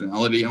of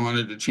functionality I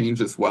wanted to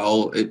change as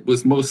well. It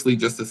was mostly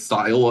just a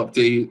style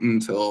update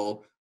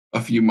until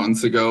a few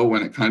months ago,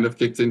 when it kind of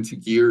kicked into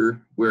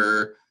gear,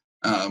 where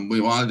we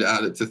wanted to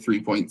add it to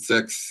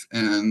 3.6.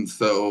 And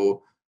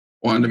so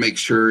wanted to make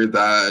sure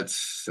that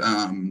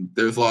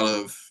there's a lot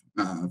of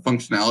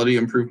functionality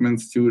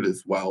improvements to it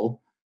as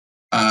well.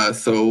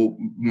 So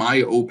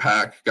my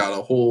OPAC got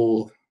a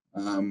whole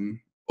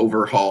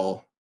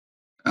overhaul,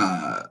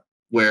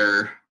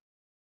 where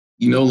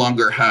you no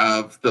longer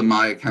have the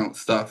My Account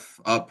stuff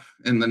up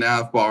in the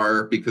nav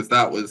bar, because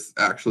that was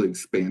actually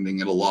expanding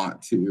it a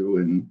lot too,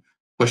 and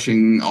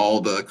pushing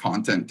all the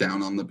content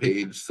down on the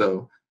page.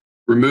 So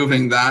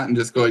removing that and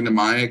just going to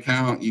My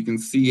Account, you can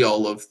see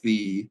all of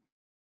the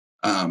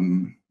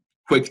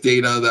quick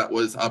data that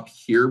was up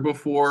here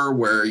before,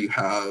 where you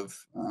have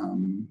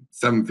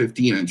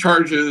 715 in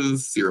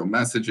charges, 0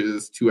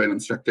 messages, 2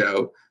 items checked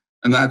out,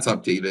 and that's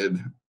updated,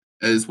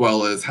 as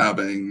well as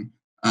having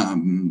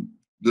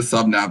the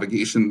sub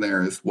navigation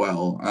there as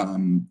well.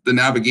 The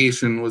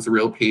navigation was a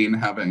real pain,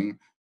 having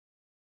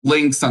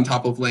links on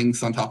top of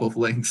links on top of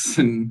links,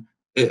 and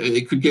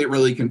it could get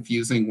really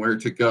confusing where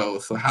to go.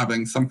 So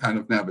having some kind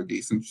of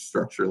navigation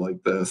structure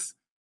like this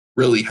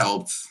really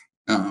helped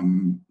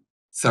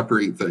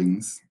separate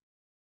things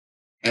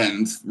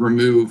and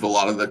remove a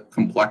lot of the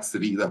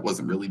complexity that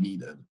wasn't really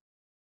needed.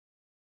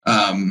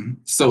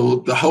 So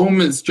the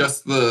home is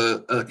just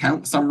the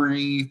account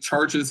summary.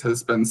 Charges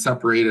has been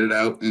separated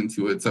out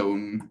into its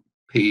own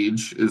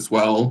page as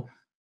well.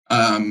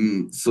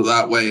 So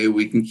that way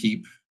we can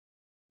keep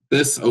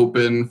this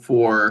open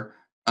for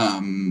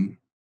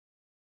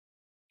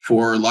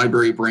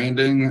library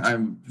branding.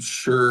 I'm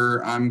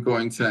sure I'm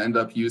going to end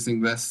up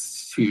using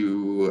this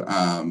to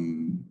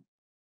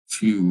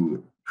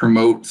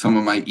promote some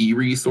of my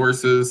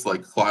e-resources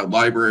like Cloud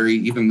Library,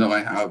 even though I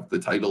have the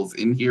titles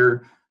in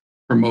here,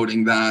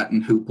 promoting that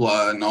and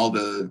Hoopla and all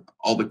the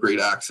great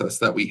access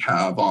that we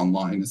have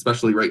online,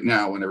 especially right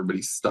now when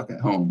everybody's stuck at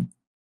home.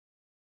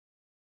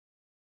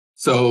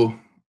 So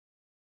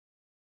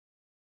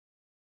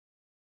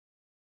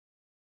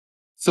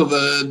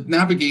the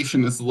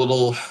navigation is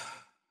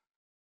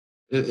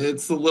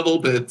it's a little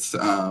bit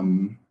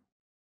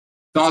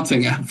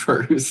daunting at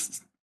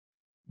first,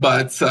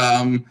 but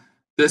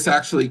this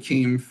actually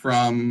came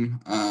from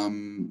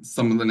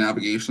some of the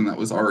navigation that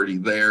was already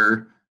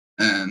there,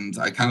 and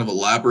I kind of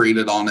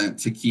elaborated on it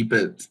to keep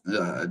it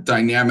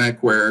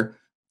dynamic, where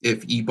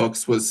if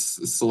ebooks was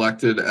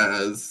selected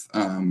as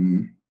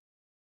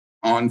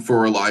on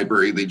for a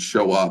library, they'd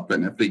show up,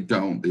 and if they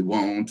don't, they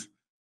won't.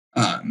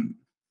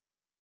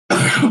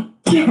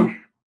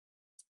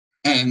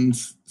 And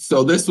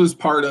so this was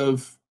part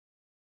of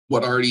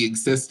what already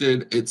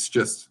existed. It's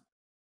just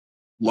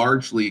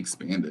largely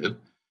expanded.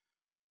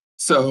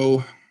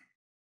 So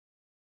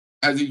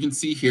as you can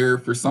see here,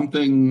 for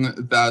something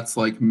that's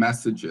like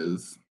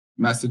messages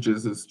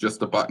is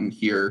just a button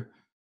here.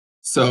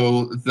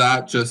 So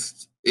that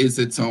just is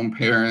its own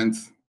parent.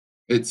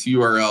 Its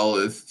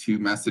URL is to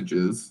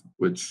messages,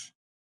 which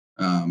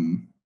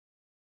would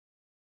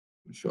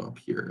show up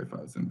here if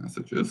I was in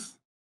messages,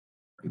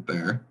 right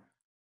there.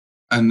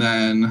 And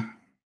then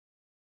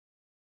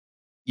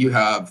you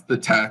have the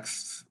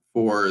text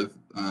for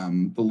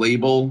the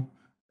label,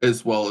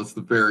 as well as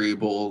the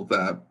variable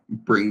that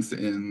brings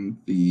in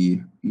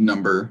the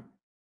number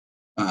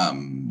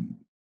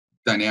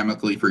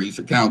dynamically for each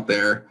account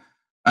there.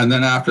 And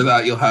then after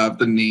that, you'll have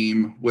the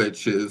name,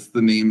 which is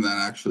the name that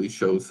actually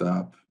shows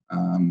up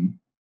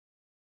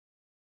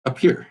up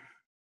here.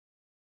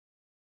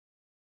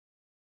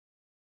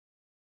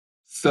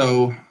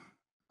 So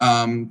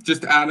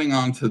just adding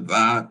on to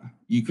that,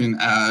 you can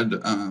add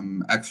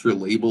extra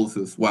labels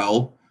as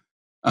well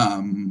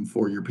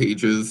for your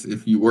pages.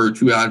 If you were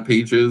to add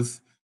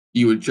pages,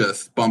 you would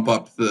just bump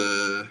up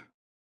the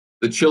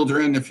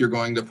children if you're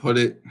going to put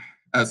it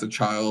as a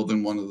child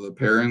and one of the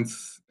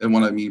parents. And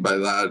what I mean by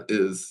that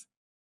is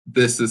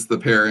this is the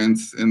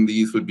parents and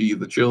these would be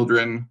the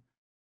children.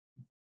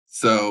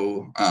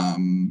 So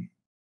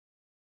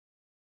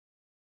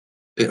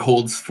it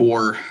holds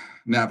 4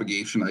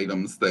 navigation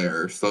items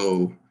there.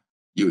 So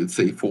you would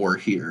say 4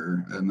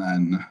 here, and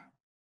then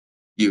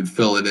you'd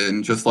fill it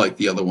in just like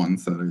the other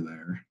ones that are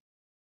there.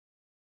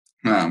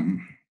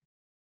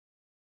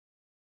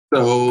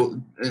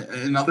 So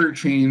another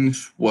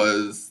change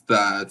was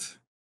that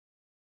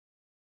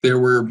there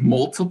were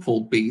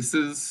multiple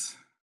bases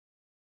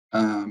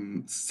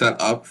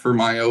set up for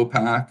my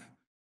OPAC.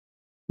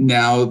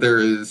 Now there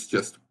is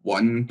just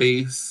one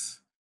base.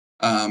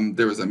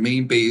 There was a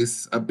main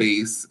base, a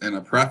base, and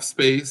a pref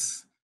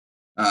space.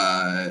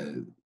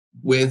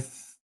 With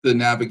the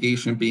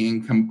navigation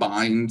being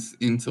combined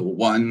into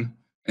one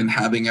and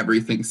having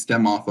everything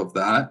stem off of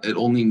that, it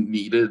only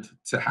needed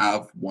to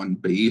have one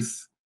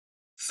base.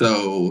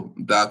 So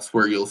that's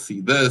where you'll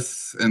see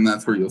this, and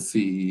that's where you'll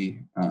see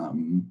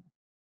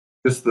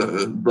just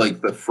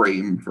the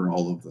frame for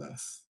all of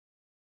this.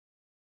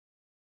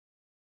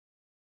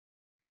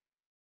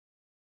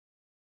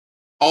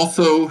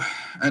 Also,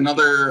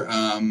 another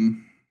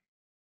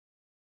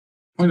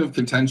point of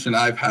contention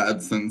I've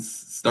had since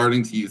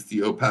starting to use the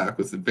OPAC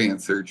was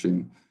advanced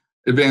searching.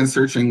 Advanced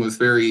searching was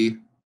very,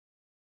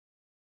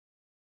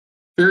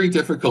 very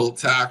difficult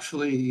to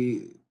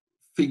actually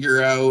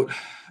figure out,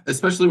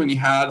 especially when you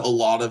had a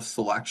lot of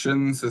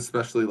selections,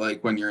 especially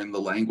like when you're in the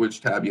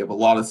language tab, you have a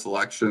lot of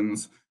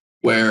selections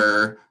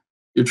where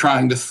you're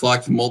trying to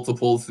select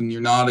multiples and you're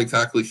not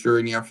exactly sure,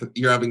 and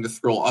you're having to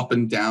scroll up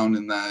and down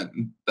in that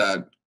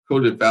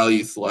coded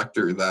value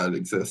selector that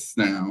exists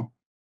now.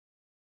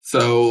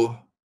 So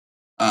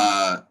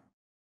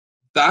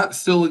that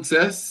still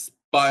exists,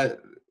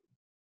 but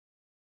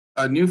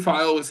a new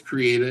file was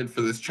created for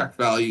this check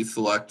value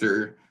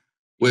selector,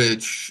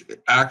 which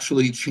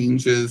actually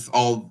changes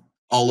all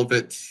of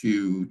it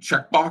to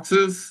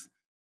checkboxes,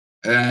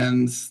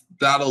 and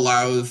that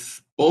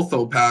allows both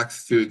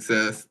OPACs to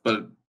exist,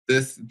 but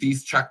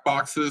these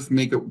checkboxes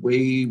make it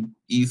way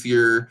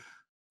easier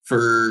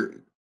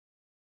for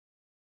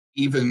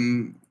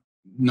even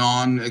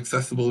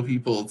non-accessible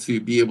people to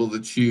be able to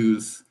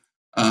choose.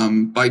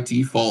 By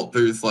default,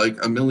 there's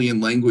like a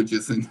million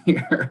languages in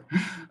here.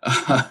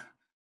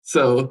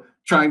 So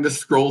trying to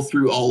scroll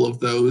through all of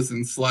those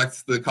and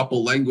select the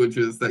couple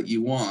languages that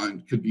you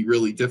want could be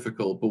really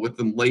difficult. But with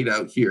them laid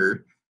out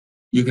here,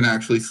 you can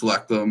actually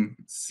select them,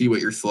 see what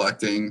you're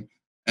selecting,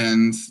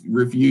 and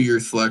review your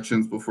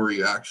selections before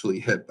you actually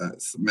hit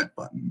that submit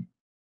button.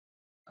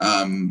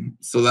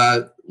 So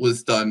that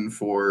was done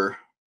for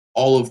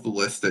all of the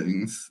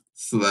listings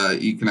so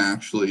that you can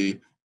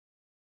actually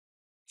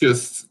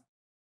just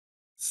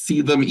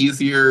see them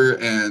easier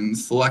and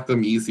select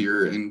them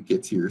easier and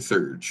get to your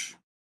search.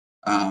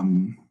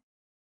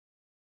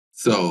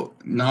 So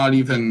not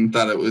even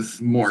that it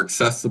was more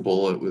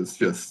accessible, it was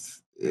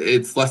just,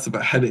 it's less of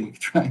a headache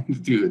trying to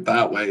do it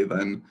that way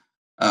than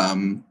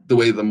the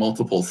way the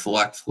multiple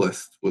select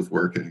list was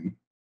working.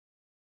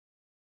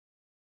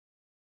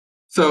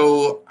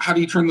 So how do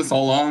you turn this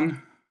all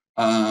on?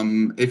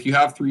 If you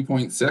have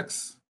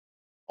 3.6,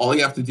 all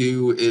you have to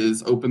do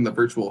is open the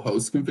virtual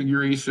host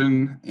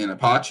configuration in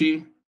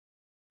Apache,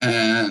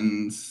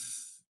 and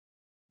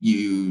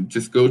you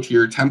just go to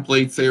your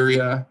templates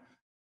area.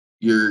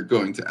 You're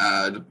going to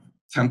add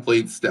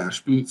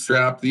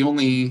templates-bootstrap. The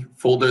only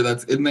folder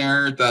that's in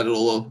there that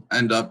it'll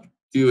end up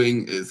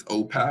doing is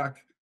OPAC.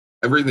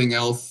 Everything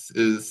else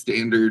is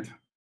standard,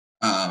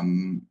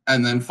 and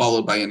then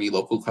followed by any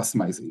local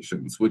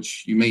customizations,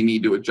 which you may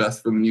need to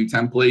adjust for the new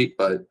template,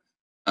 but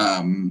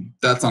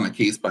that's on a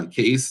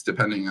case-by-case,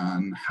 depending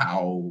on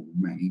how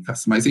many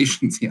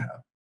customizations you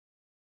have.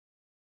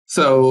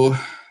 So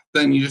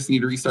then you just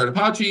need to restart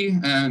Apache,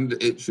 and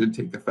it should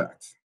take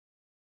effect.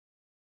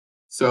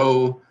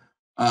 So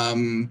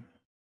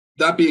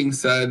that being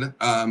said,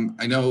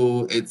 I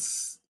know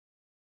it's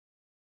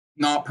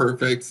not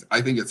perfect.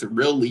 I think it's a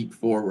real leap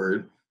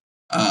forward.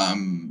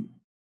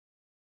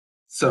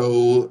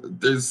 So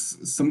there's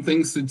some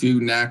things to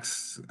do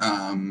next,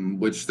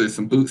 which there's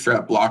some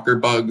Bootstrap blocker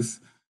bugs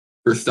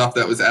for stuff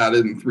that was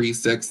added in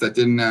 3.6 that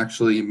didn't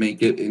actually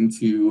make it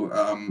into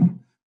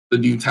the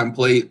new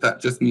template.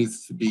 That just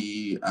needs to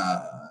be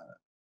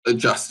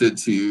adjusted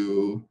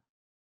to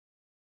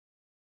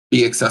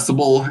be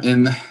accessible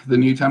in the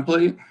new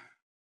template.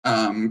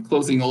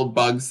 Closing old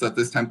bugs that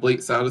this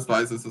template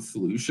satisfies as a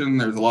solution.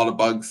 There's a lot of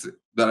bugs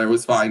that I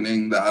was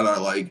finding that are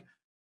like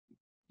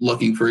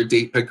looking for a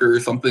date picker or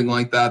something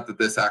like that, that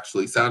this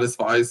actually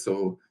satisfies.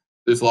 So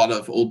there's a lot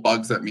of old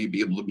bugs that may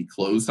be able to be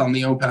closed on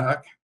the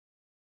OPAC.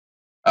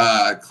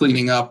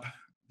 Cleaning up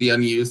the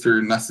unused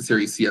or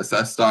necessary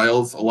CSS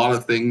styles. A lot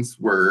of things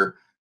were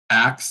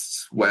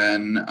axed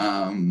when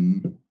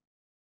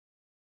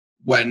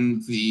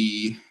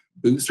the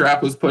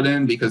Bootstrap was put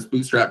in, because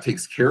Bootstrap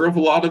takes care of a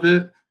lot of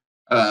it,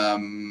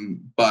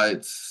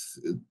 but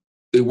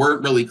they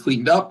weren't really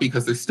cleaned up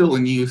because they're still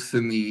in use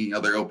in the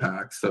other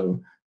OPAC.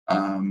 So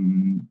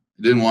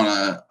didn't want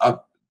to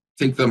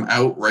take them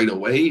out right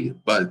away,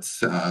 but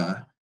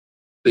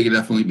they could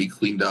definitely be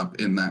cleaned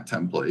up in that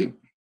template.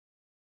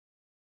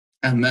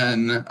 And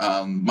then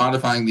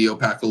modifying the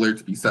OPAC alert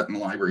to be set in the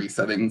library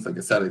settings. Like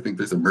I said, I think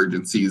there's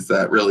emergencies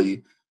that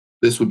really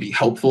this would be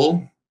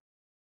helpful.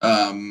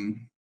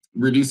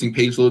 Reducing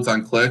page loads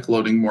on click,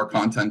 loading more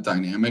content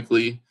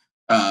dynamically.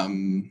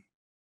 So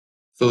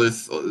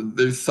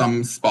there's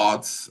some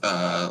spots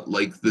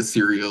like the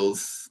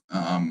serials,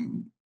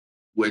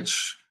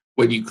 which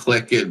when you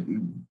click it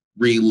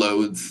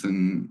reloads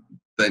and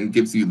then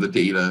gives you the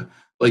data.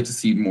 I'd like to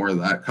see more of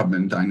that come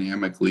in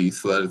dynamically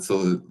so that it's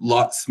a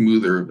lot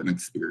smoother of an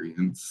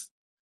experience.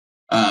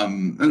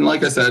 And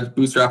like I said,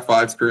 Bootstrap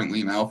 5 is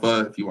currently in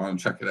alpha. If you want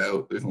to check it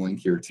out, there's a link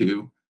here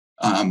too.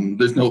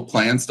 There's no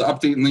plans to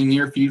update in the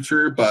near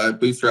future,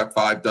 but Bootstrap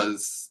 5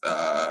 does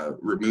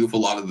remove a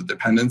lot of the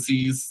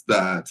dependencies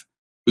that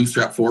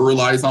Bootstrap 4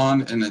 relies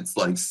on, and it's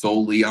like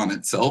solely on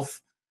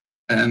itself.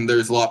 And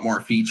there's a lot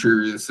more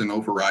features and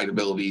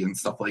overrideability and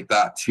stuff like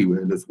that to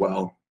it as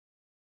well.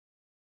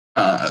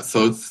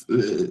 So it's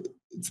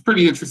a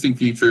pretty interesting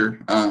feature.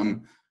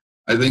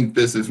 I think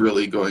this is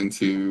really going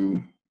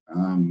to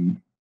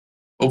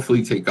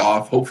hopefully take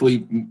off.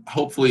 Hopefully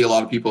a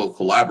lot of people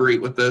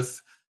collaborate with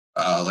this.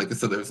 Like I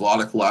said, there's a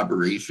lot of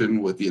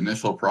collaboration with the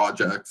initial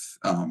project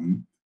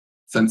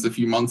since a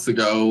few months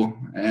ago,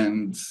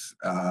 and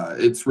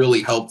it's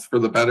really helped for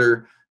the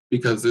better,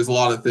 because there's a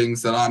lot of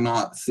things that I'm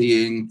not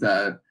seeing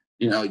that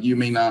you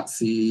may not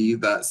see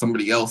that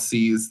somebody else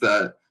sees,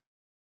 that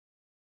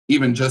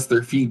even just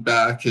their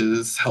feedback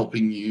is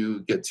helping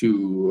you get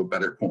to a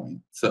better point.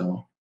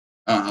 So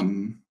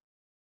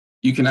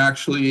you can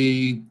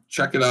actually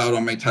check it out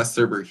on my test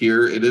server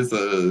here. It is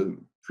a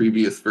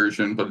previous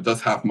version, but it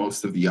does have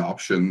most of the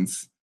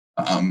options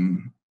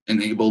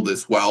enabled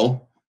as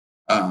well.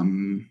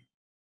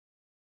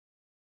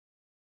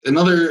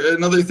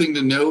 Another thing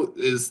to note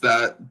is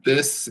that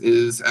this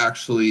is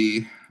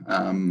actually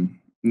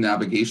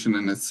navigation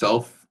in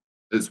itself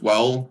as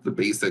well, the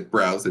basic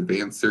browse,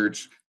 advanced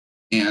search,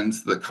 and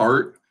the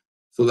cart.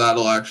 So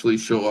that'll actually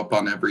show up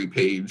on every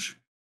page.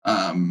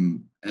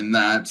 And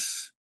that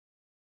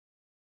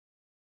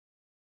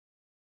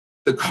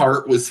the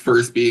cart was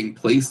first being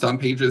placed on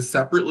pages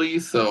separately.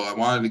 So I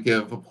wanted to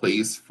give a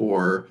place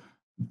for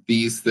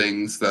these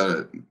things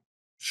that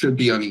should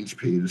be on each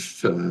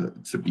page to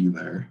be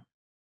there.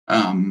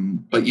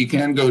 But you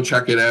can go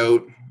check it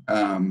out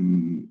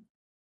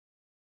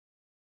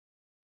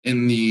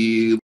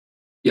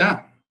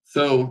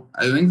so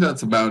I think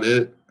that's about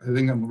it. I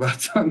think I'm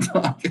about done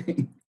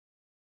talking.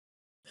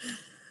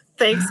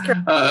 Thanks, Chris.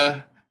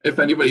 If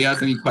anybody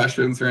has any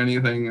questions or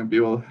anything, I'd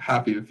be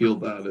happy to field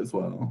that as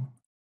well.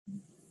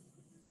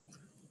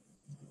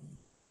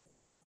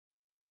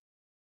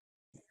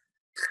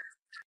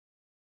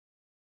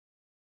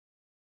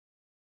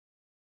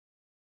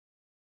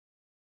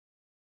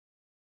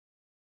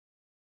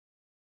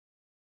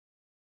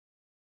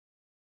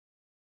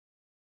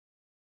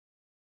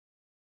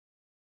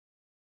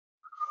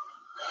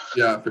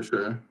 Yeah, for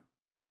sure.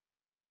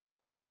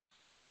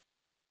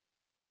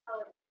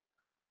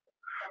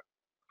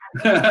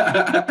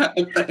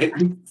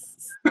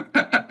 Thanks.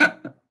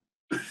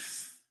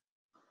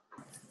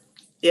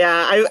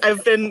 Yeah,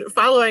 I've been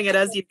following it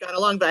as you've gone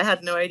along, but I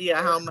had no idea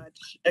how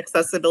much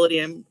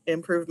accessibility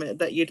improvement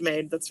that you'd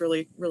made. That's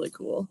really, really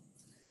cool.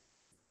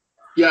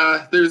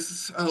 Yeah,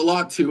 there's a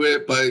lot to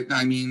it, but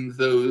I mean,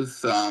 those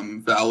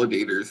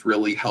validators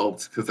really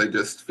helped because I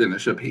just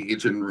finish a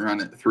page and run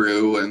it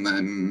through and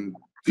then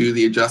do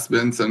the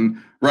adjustments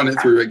and run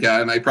it through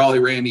again. I probably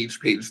ran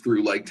each page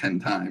through like 10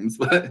 times,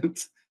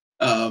 but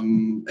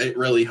it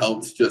really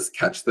helped just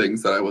catch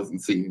things that I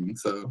wasn't seeing.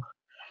 So,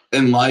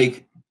 and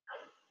like,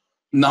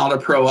 not a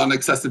pro on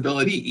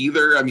accessibility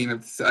either. I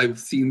mean, I've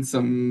seen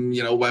some,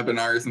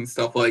 webinars and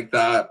stuff like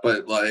that,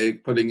 but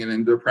like putting it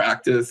into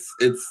practice,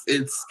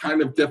 it's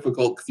kind of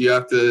difficult because you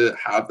have to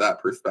have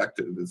that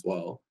perspective as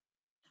well.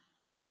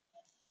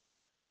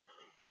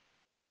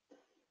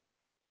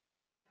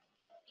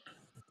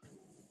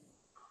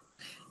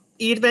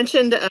 You'd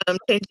mentioned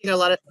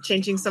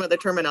changing some of the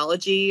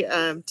terminology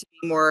to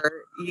be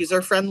more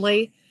user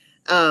friendly.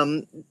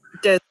 Do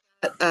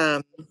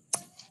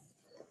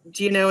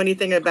you know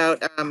anything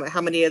about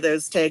how many of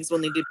those tags will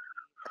need to be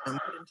put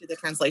into the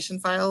translation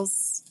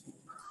files?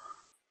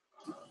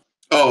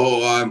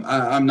 Oh,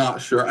 I'm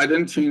not sure. I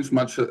didn't change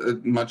much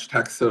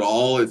text at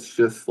all. It's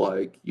just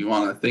like you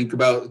want to think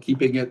about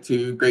keeping it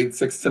to grade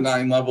 6 to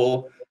 9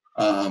 level,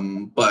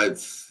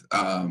 but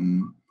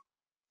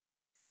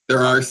there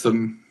are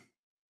some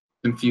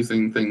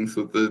confusing things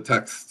with the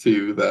text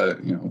too that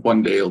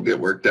one day it'll get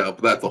worked out,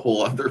 but that's a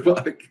whole other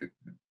book.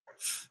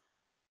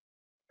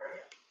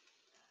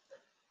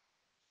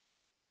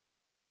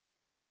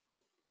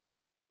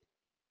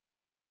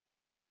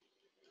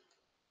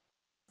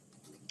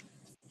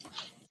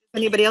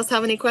 Anybody else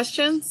have any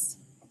questions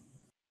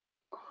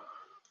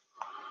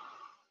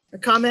or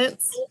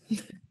comments?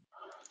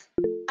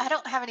 I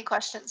don't have any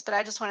questions, but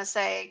I just want to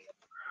say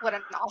what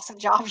an awesome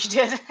job you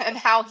did and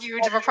how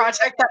huge of a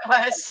project that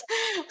was.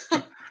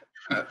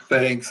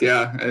 Thanks.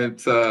 Yeah,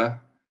 it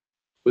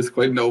was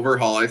quite an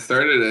overhaul. I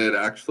started it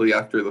actually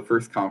after the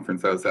first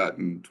conference I was at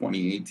in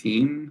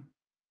 2018,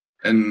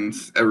 and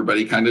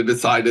everybody kind of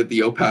decided the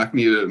OPAC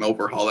needed an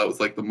overhaul. That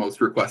was like the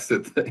most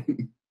requested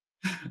thing.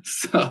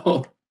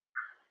 So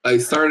I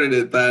started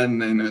it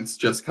then, and it's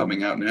just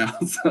coming out now.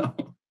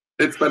 So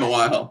it's been a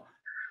while.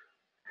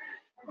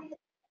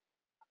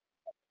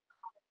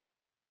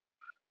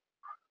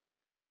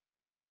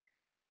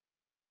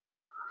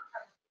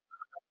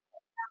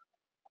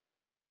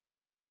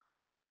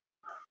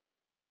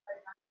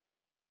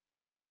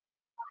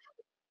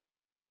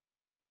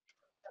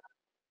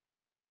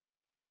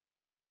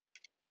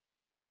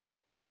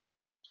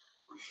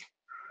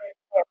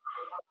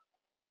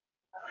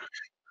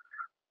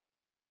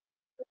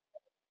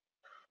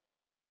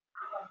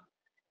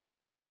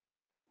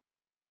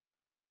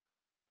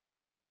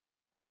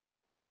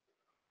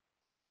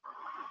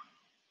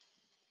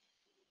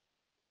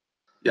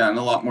 Yeah, and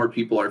a lot more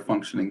people are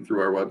functioning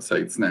through our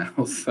websites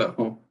now.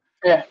 So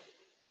yeah.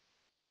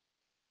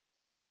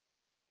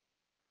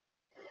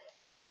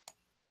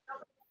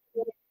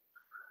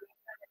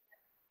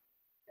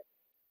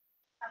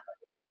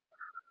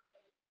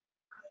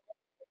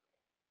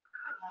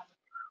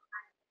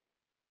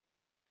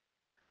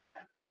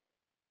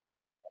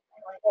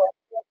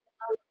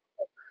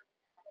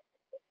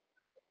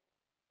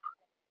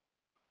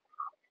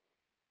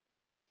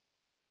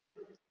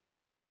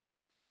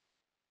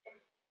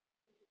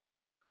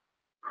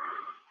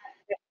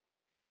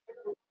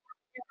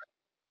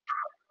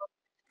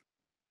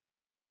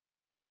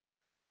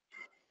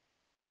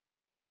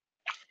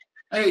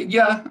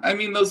 yeah, I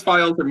mean, those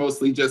files are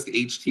mostly just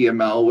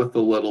HTML with a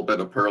little bit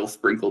of Perl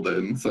sprinkled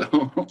in.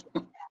 So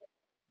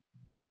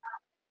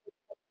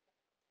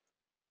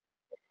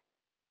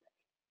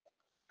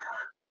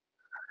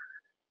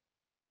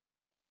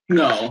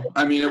no,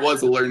 I mean, it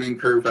was a learning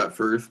curve at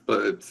first,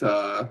 but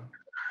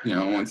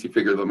once you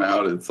figure them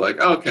out, it's like,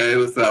 okay,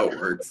 this is how it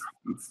works.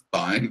 It's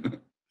fine.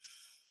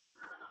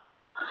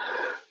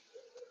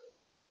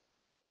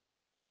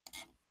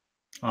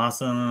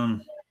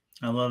 Awesome.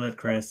 I love it,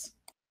 Chris.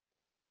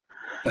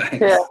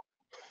 Thanks. Yeah.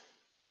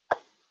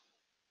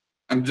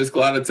 I'm just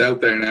glad it's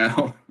out there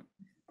now.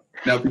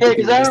 Now people can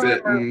use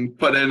it and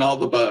put in all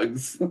the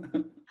bugs.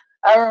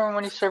 I remember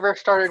when you first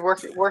started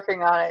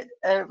working on it,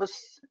 and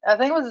I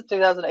think it was a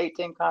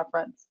 2018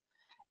 conference,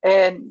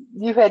 and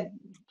you had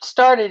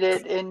started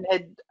it and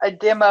had a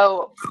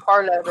demo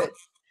part of it,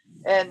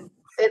 and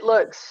it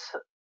looks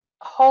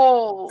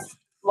whole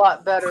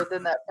lot better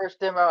than that first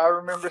demo I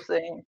remember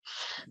seeing.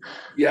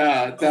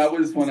 Yeah, that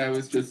was when I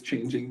was just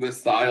changing the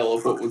style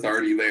of what was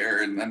already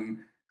there. And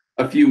then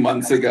a few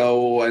months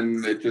ago,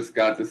 when it just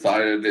got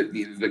decided it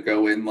needed to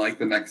go in like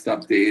the next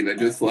update, I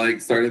just like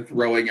started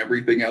throwing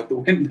everything out the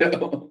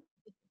window.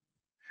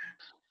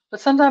 But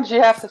sometimes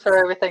you have to throw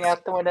everything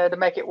out the window to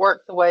make it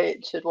work the way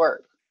it should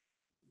work.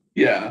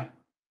 Yeah.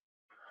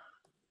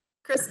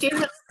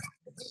 Christine,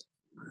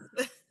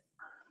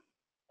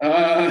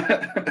 Uh,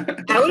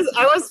 I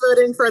was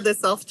voting for the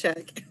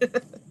self-check.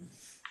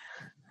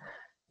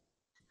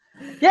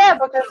 Yeah,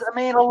 because I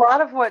mean, a lot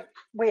of what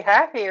we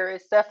have here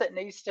is stuff that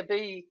needs to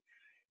be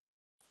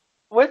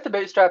with the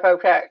Bootstrap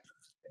OPAC.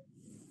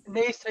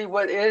 Needs to be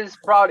what is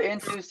brought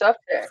into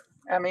subject.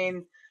 I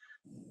mean,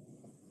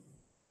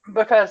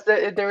 because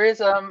there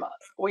is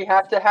we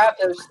have to have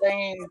those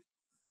same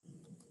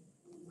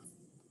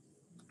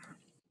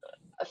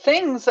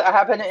things that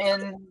happen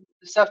in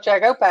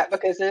subject OPAC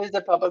because it is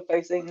a public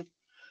facing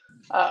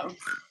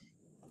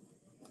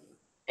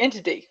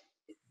entity.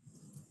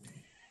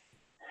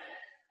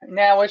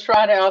 Now we're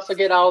trying to also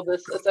get all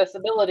this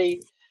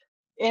accessibility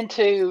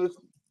into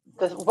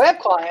the web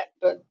client,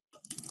 but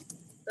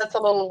that's a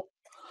little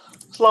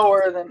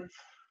slower than.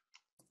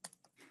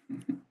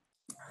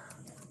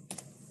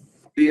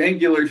 the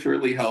Angular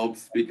surely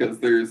helps because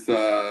there's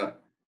a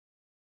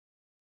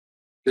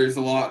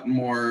lot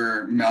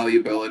more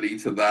malleability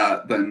to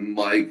that than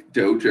like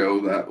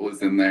Dojo that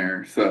was in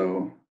there.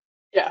 So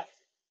Yeah.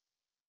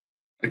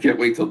 I can't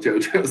wait till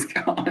Jojo's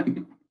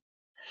gone.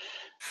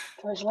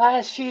 Those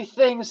last few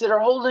things that are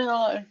holding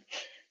on.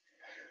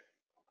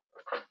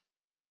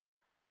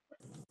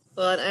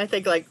 Well, and I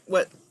think like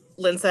what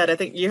Lynn said, I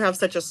think you have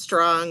such a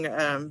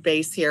strong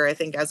base here. I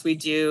think as we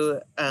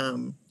do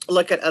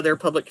look at other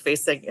public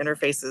facing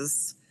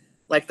interfaces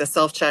like the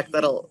self-check,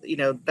 that'll,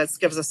 that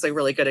gives us a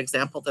really good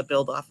example to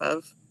build off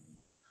of.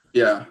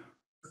 Yeah.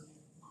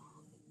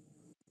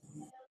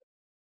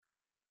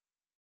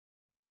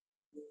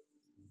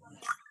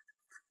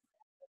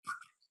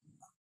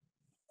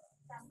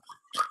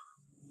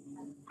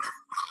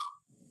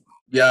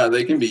 Yeah,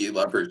 they can be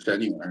leveraged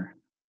anywhere.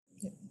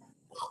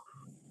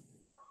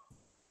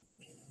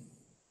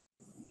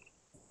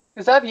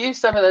 Because I've used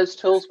some of those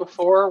tools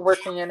before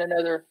working in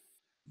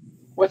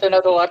with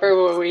another library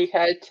where we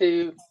had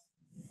to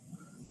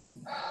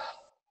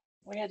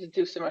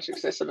do so much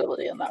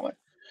accessibility on that one.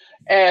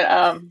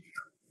 And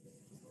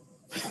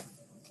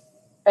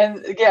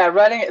yeah,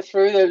 running it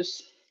through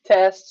those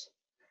tests.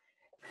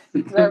 I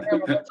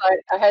remember once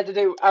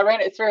I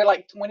ran it through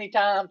like 20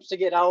 times to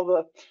get all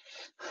the.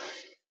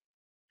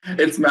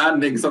 It's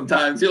maddening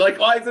sometimes. You're like,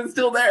 why is it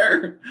still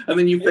there? And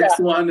then you fix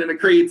one and it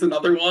creates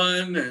another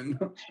one. And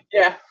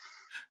yeah.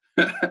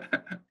 And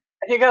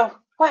you go,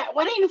 why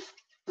didn't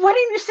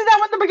you see that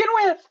one to begin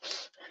with?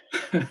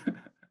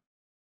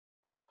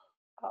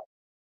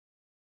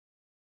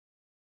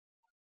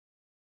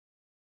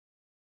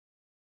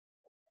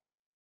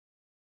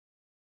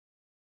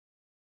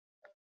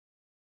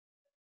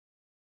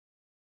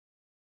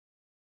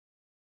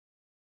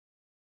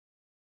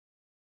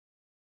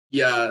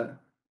 Yeah.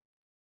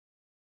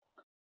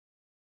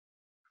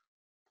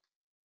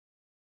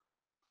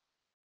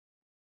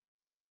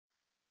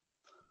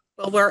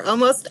 Well, we're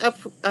almost up,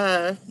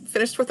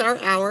 finished with our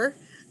hour.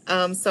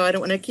 So I don't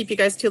want to keep you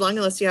guys too long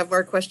unless you have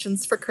more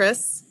questions for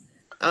Chris.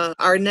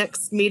 Our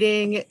next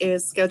meeting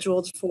is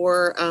scheduled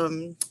for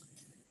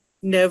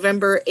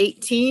November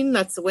 18.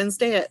 That's a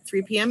Wednesday at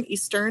 3 p.m.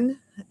 Eastern.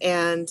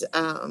 And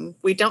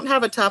we don't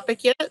have a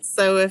topic yet.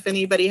 So if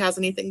anybody has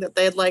anything that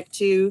they'd like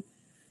to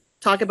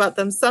talk about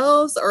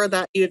themselves or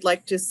that you'd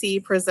like to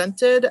see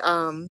presented,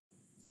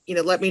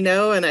 let me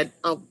know and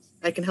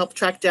I can help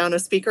track down a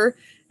speaker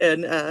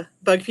and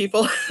bug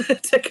people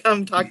to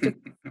come talk to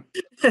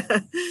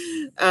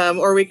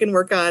or we can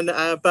work on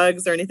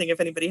bugs or anything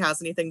if anybody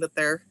has anything that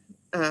they're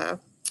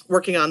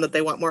working on that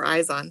they want more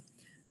eyes on.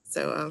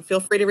 So feel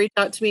free to reach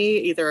out to me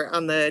either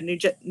on the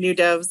new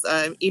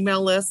devs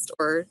email list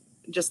or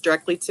just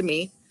directly to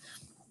me.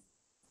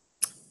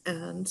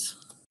 And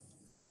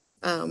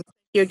thank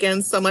you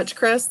again so much,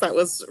 Chris. That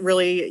was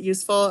really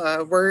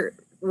useful.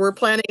 We're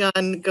planning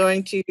on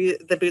going to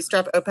the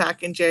Bootstrap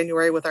OPAC in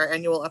January with our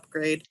annual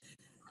upgrade.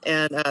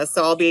 And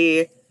so I'll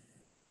be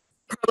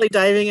probably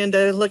diving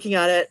into looking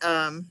at it.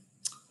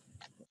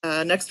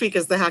 Next week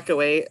is the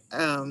Hackaway,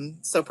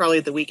 so probably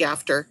the week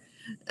after.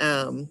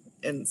 And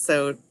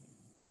so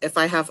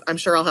I'm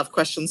sure I'll have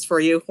questions for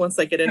you once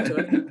I get into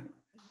it.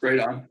 Right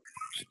on.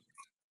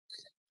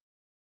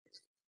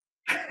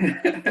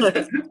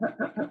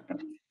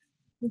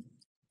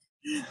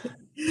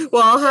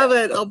 Well,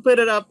 I'll put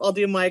it up. I'll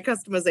do my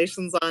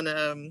customizations on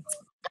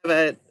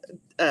have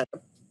a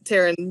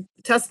Terran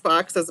test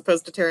box as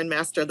opposed to Terran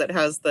Master that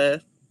has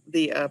the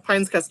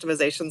Pines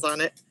customizations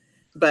on it,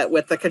 but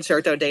with the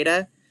Concerto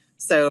data.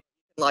 So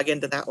log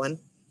into that one.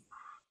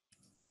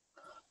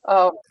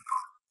 Oh.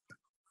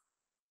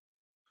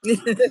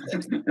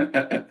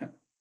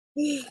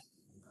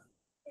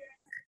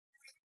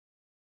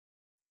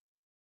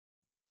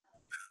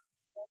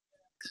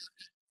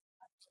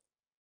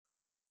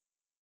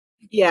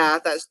 Yeah,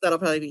 that'll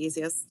probably be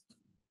easiest.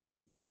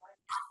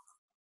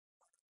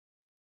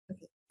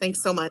 Okay,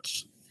 thanks so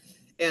much.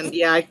 And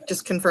yeah, I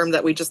just confirmed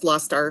that we just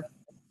lost our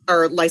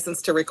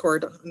license to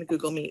record on the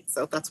Google Meet,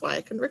 so that's why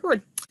I couldn't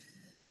record.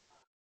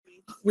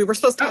 We were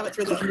supposed to have it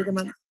through the end of the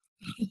month.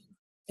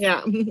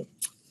 Yeah.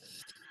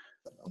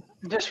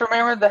 Just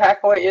remember the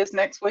Hackaway is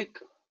next week.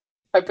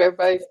 Hope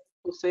everybody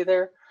will see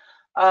there.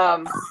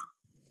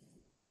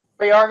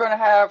 We are going to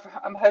have,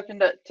 I'm hoping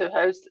to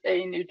host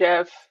a new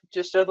dev,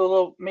 just a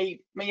little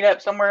meet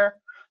up somewhere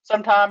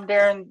sometime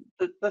during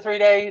the 3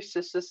 days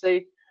just to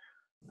see.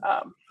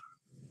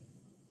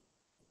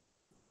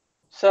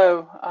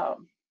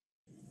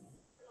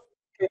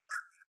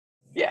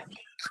 Yeah.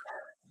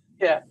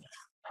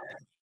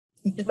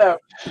 No.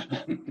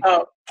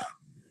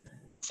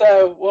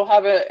 So we'll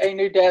have a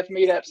new dev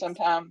meetup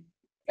sometime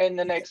in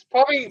the next,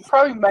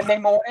 probably Monday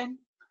morning.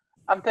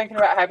 I'm thinking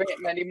about having it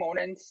Monday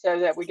morning so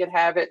that we can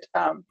have it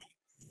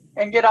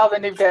and get all the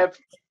new dev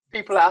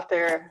people out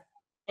there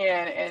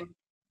and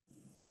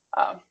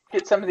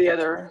get some of the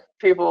other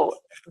people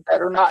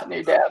that are not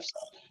new devs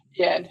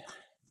in,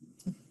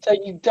 so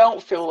you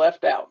don't feel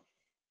left out.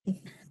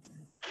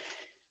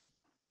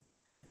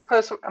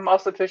 Plus, I'm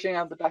also pushing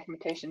out the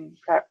documentation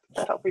prep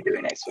that I'll be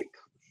doing next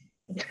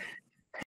week.